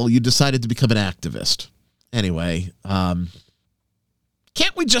fell, you decided to become an activist. Anyway,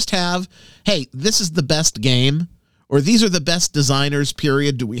 can't we just have, hey, this is the best game, or these are the best designers,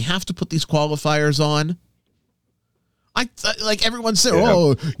 period? Do we have to put these qualifiers on? Like everyone said,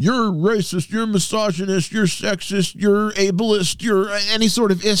 oh, you're racist, you're misogynist, you're sexist, you're ableist, you're any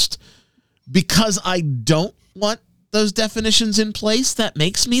sort of ist. Because I don't want those definitions in place, that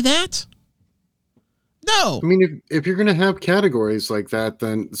makes me that? No. I mean, if you're going to have categories like that,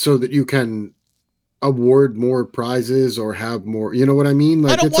 then so that you can award more prizes or have more, you know what I mean?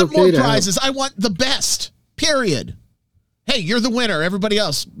 Like, I don't it's want okay more prizes. I want the best, period. Hey, you're the winner. Everybody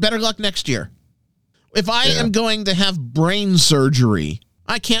else, better luck next year. If I am going to have brain surgery,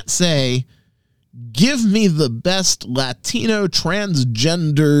 I can't say, give me the best Latino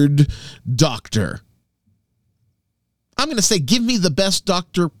transgendered doctor. I'm going to say, give me the best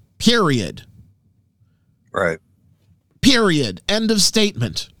doctor, period. Right. Period. End of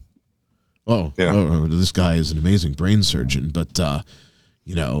statement. Oh, this guy is an amazing brain surgeon, but,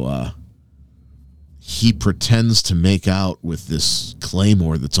 he pretends to make out with this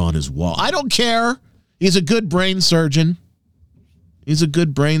claymore that's on his wall. I don't care. He's a good brain surgeon.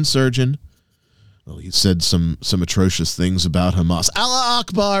 Well, he said some atrocious things about Hamas. Allah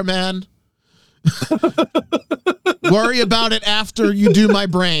Akbar, man. Worry about it after you do my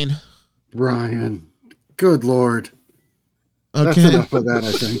brain. Brian, good Lord. Okay. That's enough of that,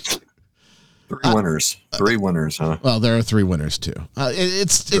 I think. 3 winners. 3 winners, huh? Well, there are 3 winners, too.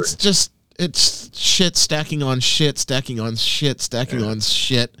 It's shit stacking on shit, stacking on shit, stacking on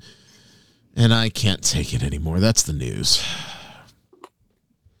shit. And I can't take it anymore. That's the news.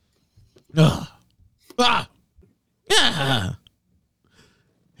 Ugh. Ah. Yeah.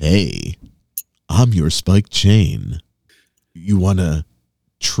 Hey, I'm your spike chain. You want to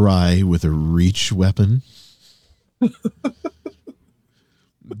try with a reach weapon?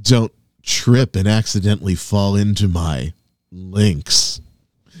 Don't trip and accidentally fall into my links.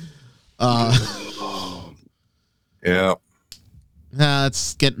 Yeah.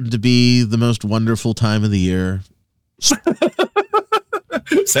 It's getting to be the most wonderful time of the year.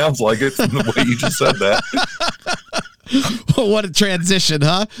 Sounds like it from the way you just said that. Well, what a transition,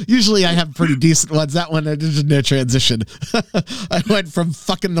 huh? Usually I have pretty decent ones. That one, there's no transition. I went from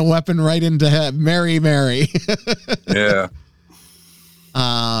fucking the weapon right into Mary Mary. Yeah.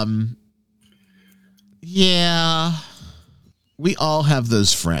 Yeah. We all have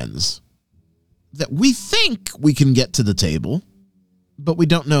those friends that we think we can get to the table, but we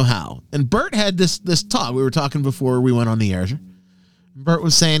don't know how. And Bert had this talk. We were talking before we went on the air. Bert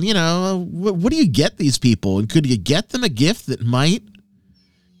was saying, what do you get these people? And could you get them a gift that might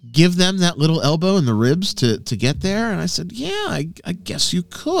give them that little elbow in the ribs to get there? And I said, yeah, I guess you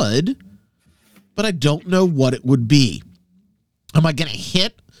could, but I don't know what it would be. Am I going to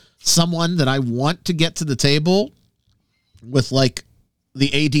hit someone that I want to get to the table with like the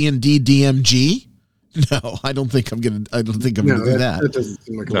AD&D DMG? No, I don't think I'm going to do that. That doesn't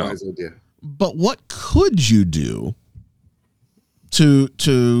seem like a wise idea. But what could you do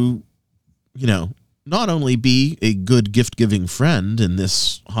to not only be a good gift-giving friend in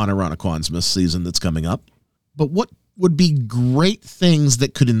this Hanukkah Kwanzaa season that's coming up, but what would be great things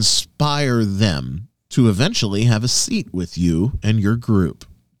that could inspire them to eventually have a seat with you and your group?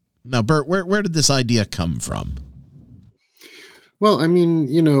 Now, Bert, where did this idea come from? Well, I mean,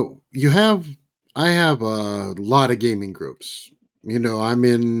 I have a lot of gaming groups. I'm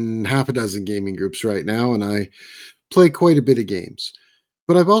in half a dozen gaming groups right now, and I play quite a bit of games.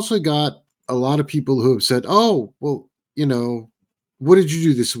 But I've also got a lot of people who have said, oh, well, what did you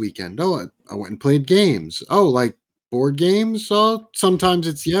do this weekend? Oh, I went and played games. Oh, like board games? Oh, sometimes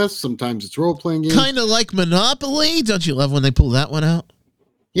it's yes, sometimes it's role-playing games. Kind of like Monopoly. Don't you love when they pull that one out?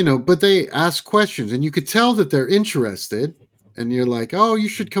 But they ask questions, and you could tell that they're interested, and you're like, oh, you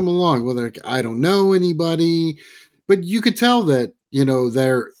should come along. Well, they're like, I don't know anybody. But you could tell that,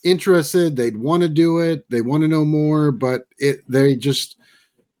 they're interested. They'd want to do it. They want to know more, but they just,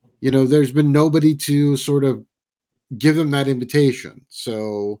 there's been nobody to sort of give them that invitation.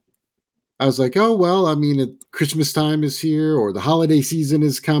 So I was like, oh, well, I mean, Christmas time is here, or the holiday season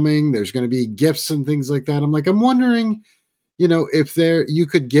is coming. There's going to be gifts and things like that. I'm like, I'm wondering, if you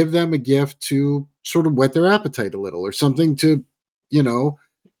could give them a gift to sort of whet their appetite a little, or something to,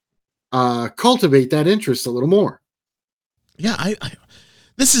 cultivate that interest a little more. Yeah,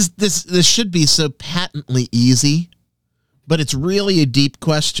 this should be so patently easy, but it's really a deep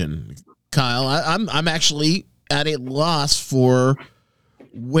question, Kyle. I'm actually at a loss for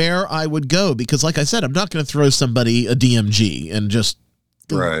where I would go, because, like I said, I'm not going to throw somebody a DMG and just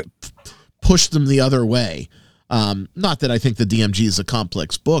push them the other way. Not that I think the DMG is a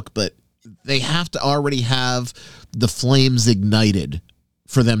complex book, but they have to already have the flames ignited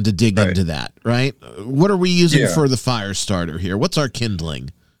for them to dig into that, right? What are we using for the fire starter here? What's our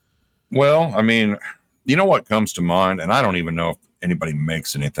kindling? Well, I mean, what comes to mind, and I don't even know if anybody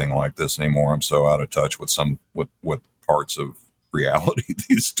makes anything like this anymore. I'm so out of touch with with parts of reality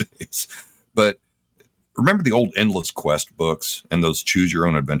these days. But remember the old Endless Quest books and those choose your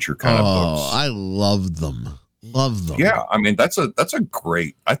own adventure kind of books? Oh, I love them. Love them. Yeah, I mean, that's a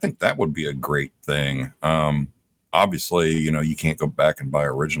great, I think that would be a great thing. Obviously, you can't go back and buy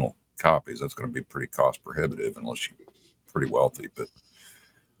original copies. That's going to be pretty cost prohibitive unless you're pretty wealthy.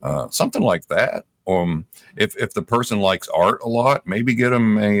 But something like that. If the person likes art a lot, maybe get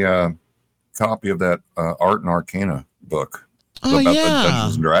them a copy of that Art and Arcana book about the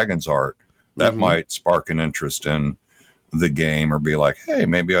Dungeons and Dragons art. That might spark an interest in the game, or be like, hey,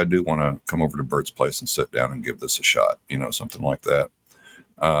 maybe I do want to come over to Bert's place and sit down and give this a shot. Something like that.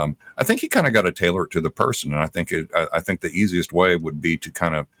 I think you kind of got to tailor it to the person. And I think the easiest way would be to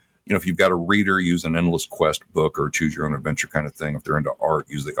kind of, if you've got a reader, use an Endless Quest book or choose your own adventure kind of thing. If they're into art,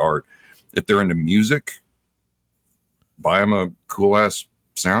 use the art. If they're into music, buy them a cool ass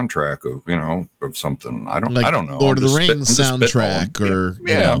soundtrack of something. I don't know. Lord of the Rings soundtrack,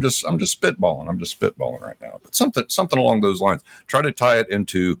 I'm just spitballing. I'm just spitballing right now. But something along those lines. Try to tie it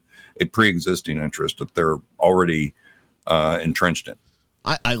into a pre-existing interest that they're already entrenched in.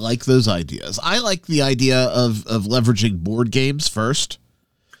 I like those ideas. I like the idea of leveraging board games first,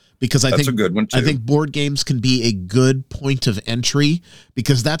 because I think a good one too. I think board games can be a good point of entry,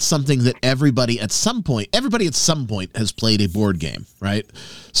 because that's something that everybody at some point has played a board game, right?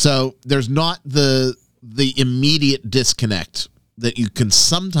 So there's not the immediate disconnect that you can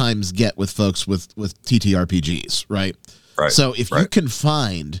sometimes get with folks with TTRPGs, right? Right. So if you can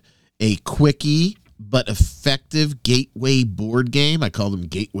find a quickie but effective gateway board game, I call them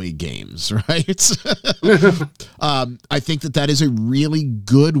gateway games, right? I think that is a really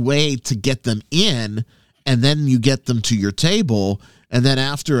good way to get them in, and then you get them to your table, and then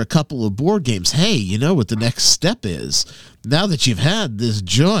after a couple of board games, hey, you know what the next step is? Now that you've had this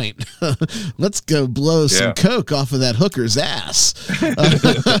joint, let's go blow some coke off of that hooker's ass.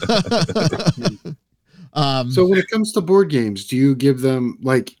 So when it comes to board games, do you give them,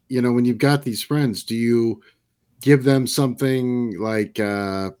 like, when you've got these friends, do you give them something like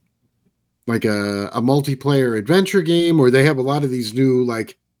a multiplayer adventure game, or they have a lot of these new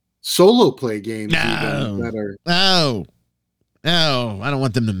like solo play games that are No, I don't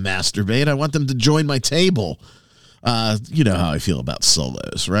want them to masturbate. I want them to join my table. You know how I feel about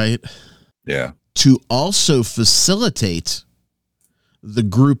solos, right? Yeah. To also facilitate the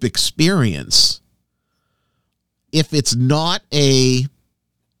group experience, if it's not a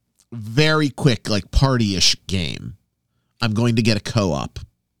very quick, like party-ish game, I'm going to get a co-op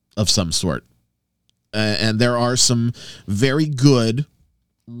of some sort. And there are some very good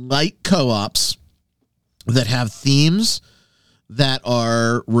light co-ops that have themes that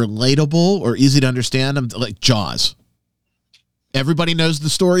are relatable or easy to understand, like Jaws. Everybody knows the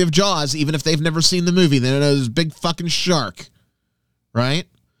story of Jaws, even if they've never seen the movie. They know this big fucking shark, right?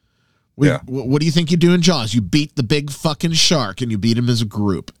 Yeah. What do you think you do in Jaws? You beat the big fucking shark, and you beat him as a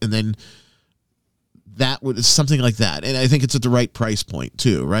group, and then that would something like that. And I think it's at the right price point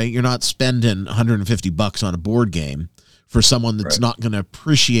too, right? You're not spending $150 on a board game for someone that's not going to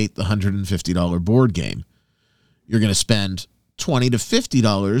appreciate the $150 board game. You're going to spend $20 to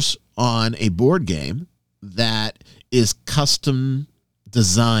 $50 on a board game that is custom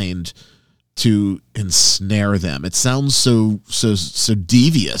designed to ensnare them. It sounds so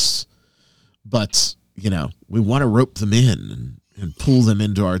devious, but we want to rope them in and pull them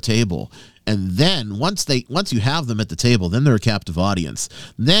into our table. And then once you have them at the table, then they're a captive audience.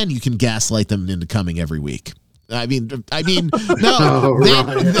 Then you can gaslight them into coming every week. I mean, no.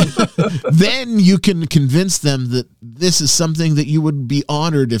 Then you can convince them that this is something that you would be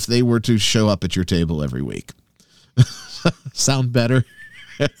honored if they were to show up at your table every week. Sound better?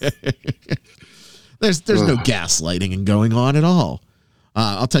 There's no gaslighting and going on at all.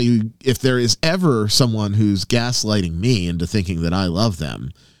 I'll tell you, if there is ever someone who's gaslighting me into thinking that I love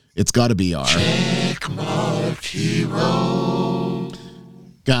them, it's got to be our Checkmark Hero.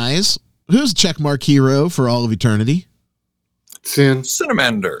 Guys, who's Checkmark Hero for all of eternity?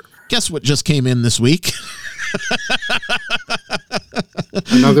 Cinemander. Guess what just came in this week?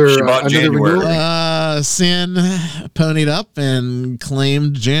 another renewal. Sin ponied up and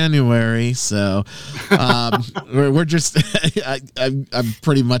claimed January, so we're just I'm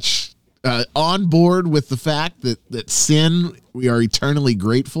pretty much on board with the fact that Sin, we are eternally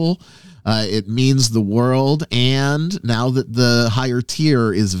grateful. It means the world, and now that the higher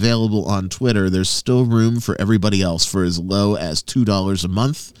tier is available on Twitter, there's still room for everybody else. For as low as $2 a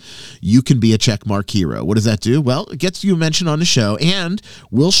month, you can be a Checkmark Hero. What does that do? Well, it gets you a mention on the show, and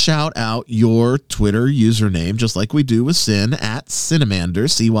we'll shout out your Twitter username, just like we do with Sin, at Cinemander,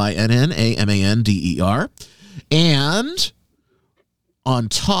 CYNNAMANDER. And on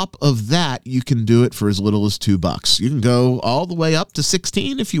top of that, you can do it for as little as $2. You can go all the way up to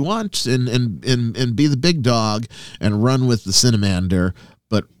 16 if you want and be the big dog and run with the Cinemander.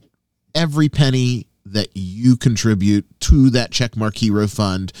 But every penny that you contribute to that Checkmark Hero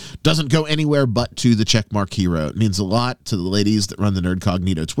fund doesn't go anywhere but to the Checkmark Hero. It means a lot to the ladies that run the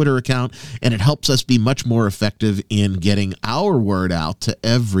Nerdcognito Twitter account, and it helps us be much more effective in getting our word out to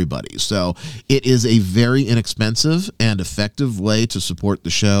everybody. So it is a very inexpensive and effective way to support the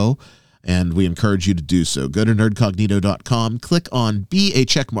show, and we encourage you to do so. Go to nerdcognito.com, click on Be a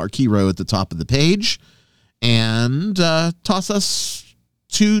Checkmark Hero at the top of the page, and toss us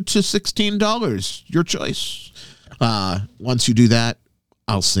 $2 to $16, your choice. Once you do that,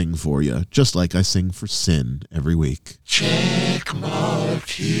 I'll sing for you, just like I sing for Sin every week. Checkmark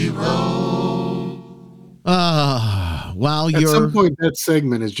Hero. While At some point, that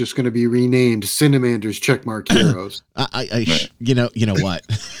segment is just going to be renamed Cinemander's Checkmark Heroes. You know what?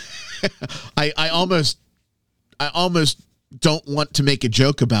 I almost don't want to make a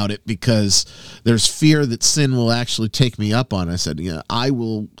joke about it because there's fear that Sin will actually take me up on it. I said, I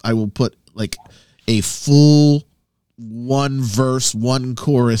will put like a full one verse, one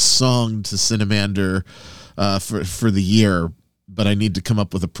chorus song to Cinemander for the year, but I need to come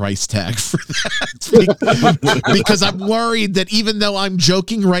up with a price tag for that because I'm worried that even though I'm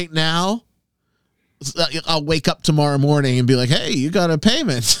joking right now, I'll wake up tomorrow morning and be like, hey, you got a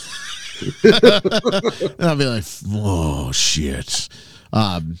payment. And I'll be like, oh, shit.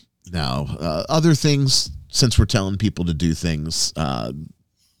 Other things, since we're telling people to do things,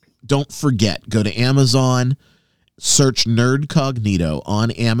 don't forget, go to Amazon, search Nerdcognito on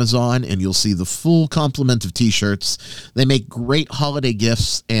Amazon, and you'll see the full complement of t-shirts. They make great holiday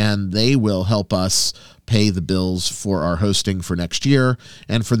gifts, and they will help us pay the bills for our hosting for next year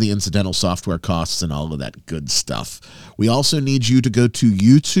and for the incidental software costs and all of that good stuff. We also need you to go to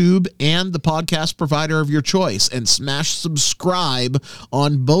YouTube and the podcast provider of your choice and smash subscribe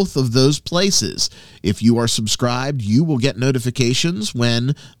on both of those places. If you are subscribed, you will get notifications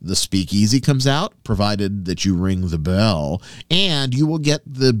when the Speakeasy comes out, provided that you ring the bell, and you will get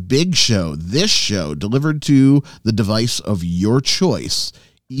the big show, this show, delivered to the device of your choice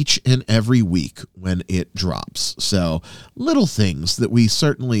each and every week when it drops. So little things that we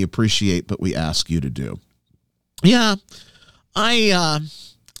certainly appreciate, but we ask you to do. Yeah, I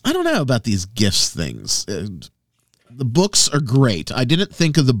don't know about these gifts things. The books are great. I didn't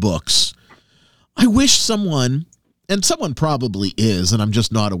think of the books. I wish someone, and someone probably is, and I'm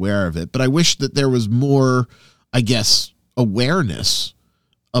just not aware of it, but I wish that there was more, I guess, awareness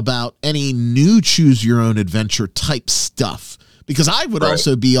about any new choose your own adventure type stuff, because I would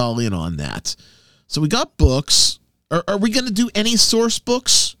also be all in on that. So we got books. Are we going to do any source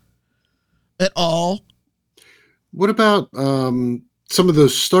books at all? What about some of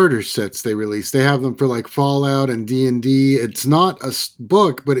those starter sets they released? They have them for like Fallout and D&D. It's not a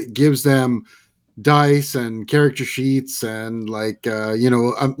book, but it gives them dice and character sheets and like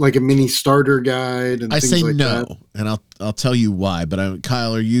like a mini starter guide and I things say like no, that. and I'll tell you why. But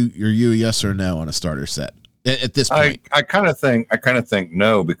Kyle, are you yes or no on a starter set at this point? I kind of think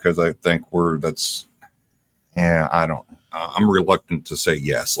no, because I think I'm reluctant to say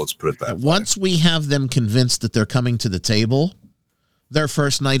yes. Let's put it that way. Once we have them convinced that they're coming to the table, their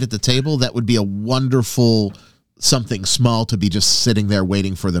first night at the table, that would be a wonderful something small to be just sitting there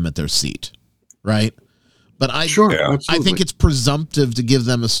waiting for them at their seat, right? But I think it's presumptive to give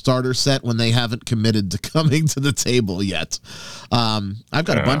them a starter set when they haven't committed to coming to the table yet. I've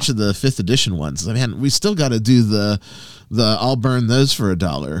got a bunch of the 5th edition ones. I mean, we still got to do the I'll burn those for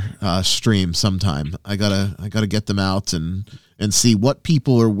 $1 stream sometime. I gotta get them out and see what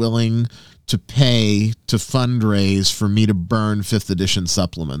people are willing to pay to fundraise for me to burn 5th edition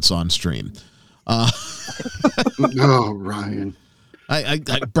supplements on stream. Oh, Ryan.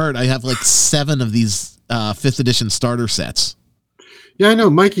 Bert, I have like 7 of these 5th edition starter sets. Yeah, I know.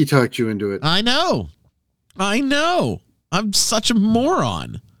 Mikey talked you into it. I know. I'm such a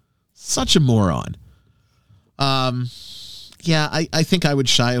moron. Yeah, I think I would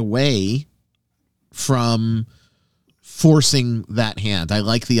shy away from forcing that hand. I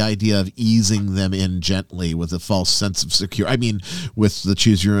like the idea of easing them in gently with a false sense of security. I mean, with the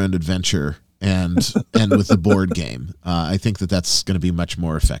choose your own adventure and with the board game. I think that's going to be much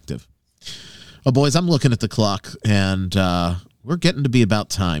more effective. Oh, boys, I'm looking at the clock, and we're getting to be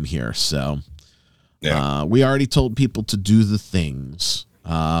about time here. So we already told people to do the things.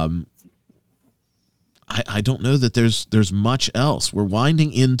 I don't know that there's much else. We're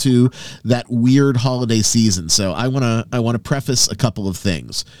winding into that weird holiday season. So I want to preface a couple of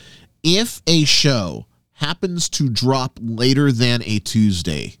things. If a show happens to drop later than a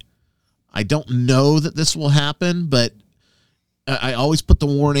Tuesday, I don't know that this will happen, but I always put the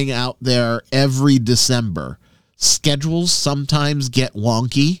warning out there every December. Schedules sometimes get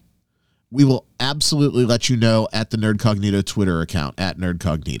wonky. We will absolutely let you know at the Nerdcognito Twitter account, at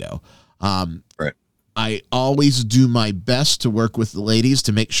Nerdcognito. Right. I always do my best to work with the ladies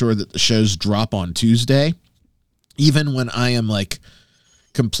to make sure that the shows drop on Tuesday, even when I am like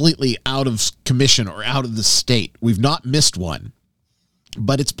completely out of commission or out of the state. We've not missed one,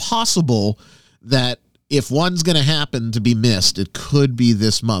 but it's possible that if one's going to happen to be missed, it could be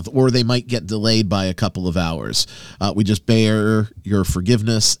this month, or they might get delayed by a couple of hours. We just bear your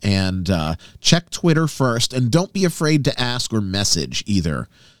forgiveness, and check Twitter first, and don't be afraid to ask or message either.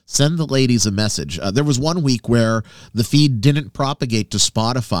 Send the ladies a message. There was one week where the feed didn't propagate to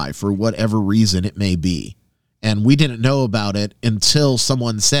Spotify for whatever reason it may be, and we didn't know about it until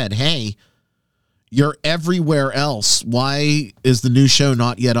someone said, hey, you're everywhere else. Why is the new show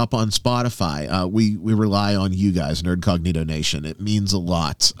not yet up on Spotify? We rely on you guys, Nerdcognito Nation. It means a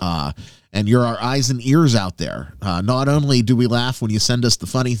lot. And you're our eyes and ears out there. Not only do we laugh when you send us the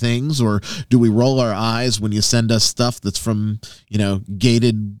funny things, or do we roll our eyes when you send us stuff that's from,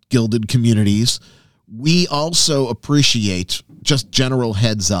 gated, gilded communities, we also appreciate just general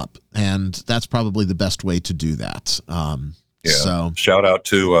heads up. And that's probably the best way to do that. So shout out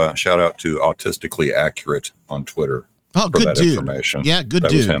to Autistically Accurate on Twitter. Oh, for good that dude. Information. Yeah, good that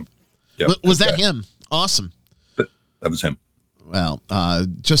dude. Was him. Yep, was that him? Awesome. That was him. Well,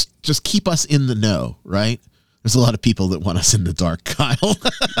 just keep us in the know, right? There's a lot of people that want us in the dark, Kyle.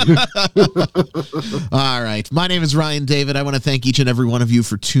 All right. My name is Ryan David. I want to thank each and every one of you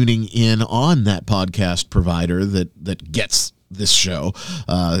for tuning in on that podcast provider that gets this show.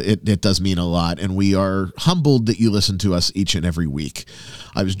 It does mean a lot, and we are humbled that you listen to us each and every week.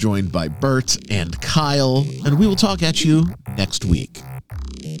 I was joined by Bert and Kyle, and we will talk at you next week.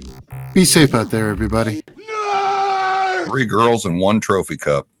 Be safe out there, everybody. 3 girls and 1 trophy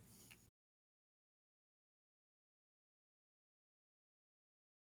cup.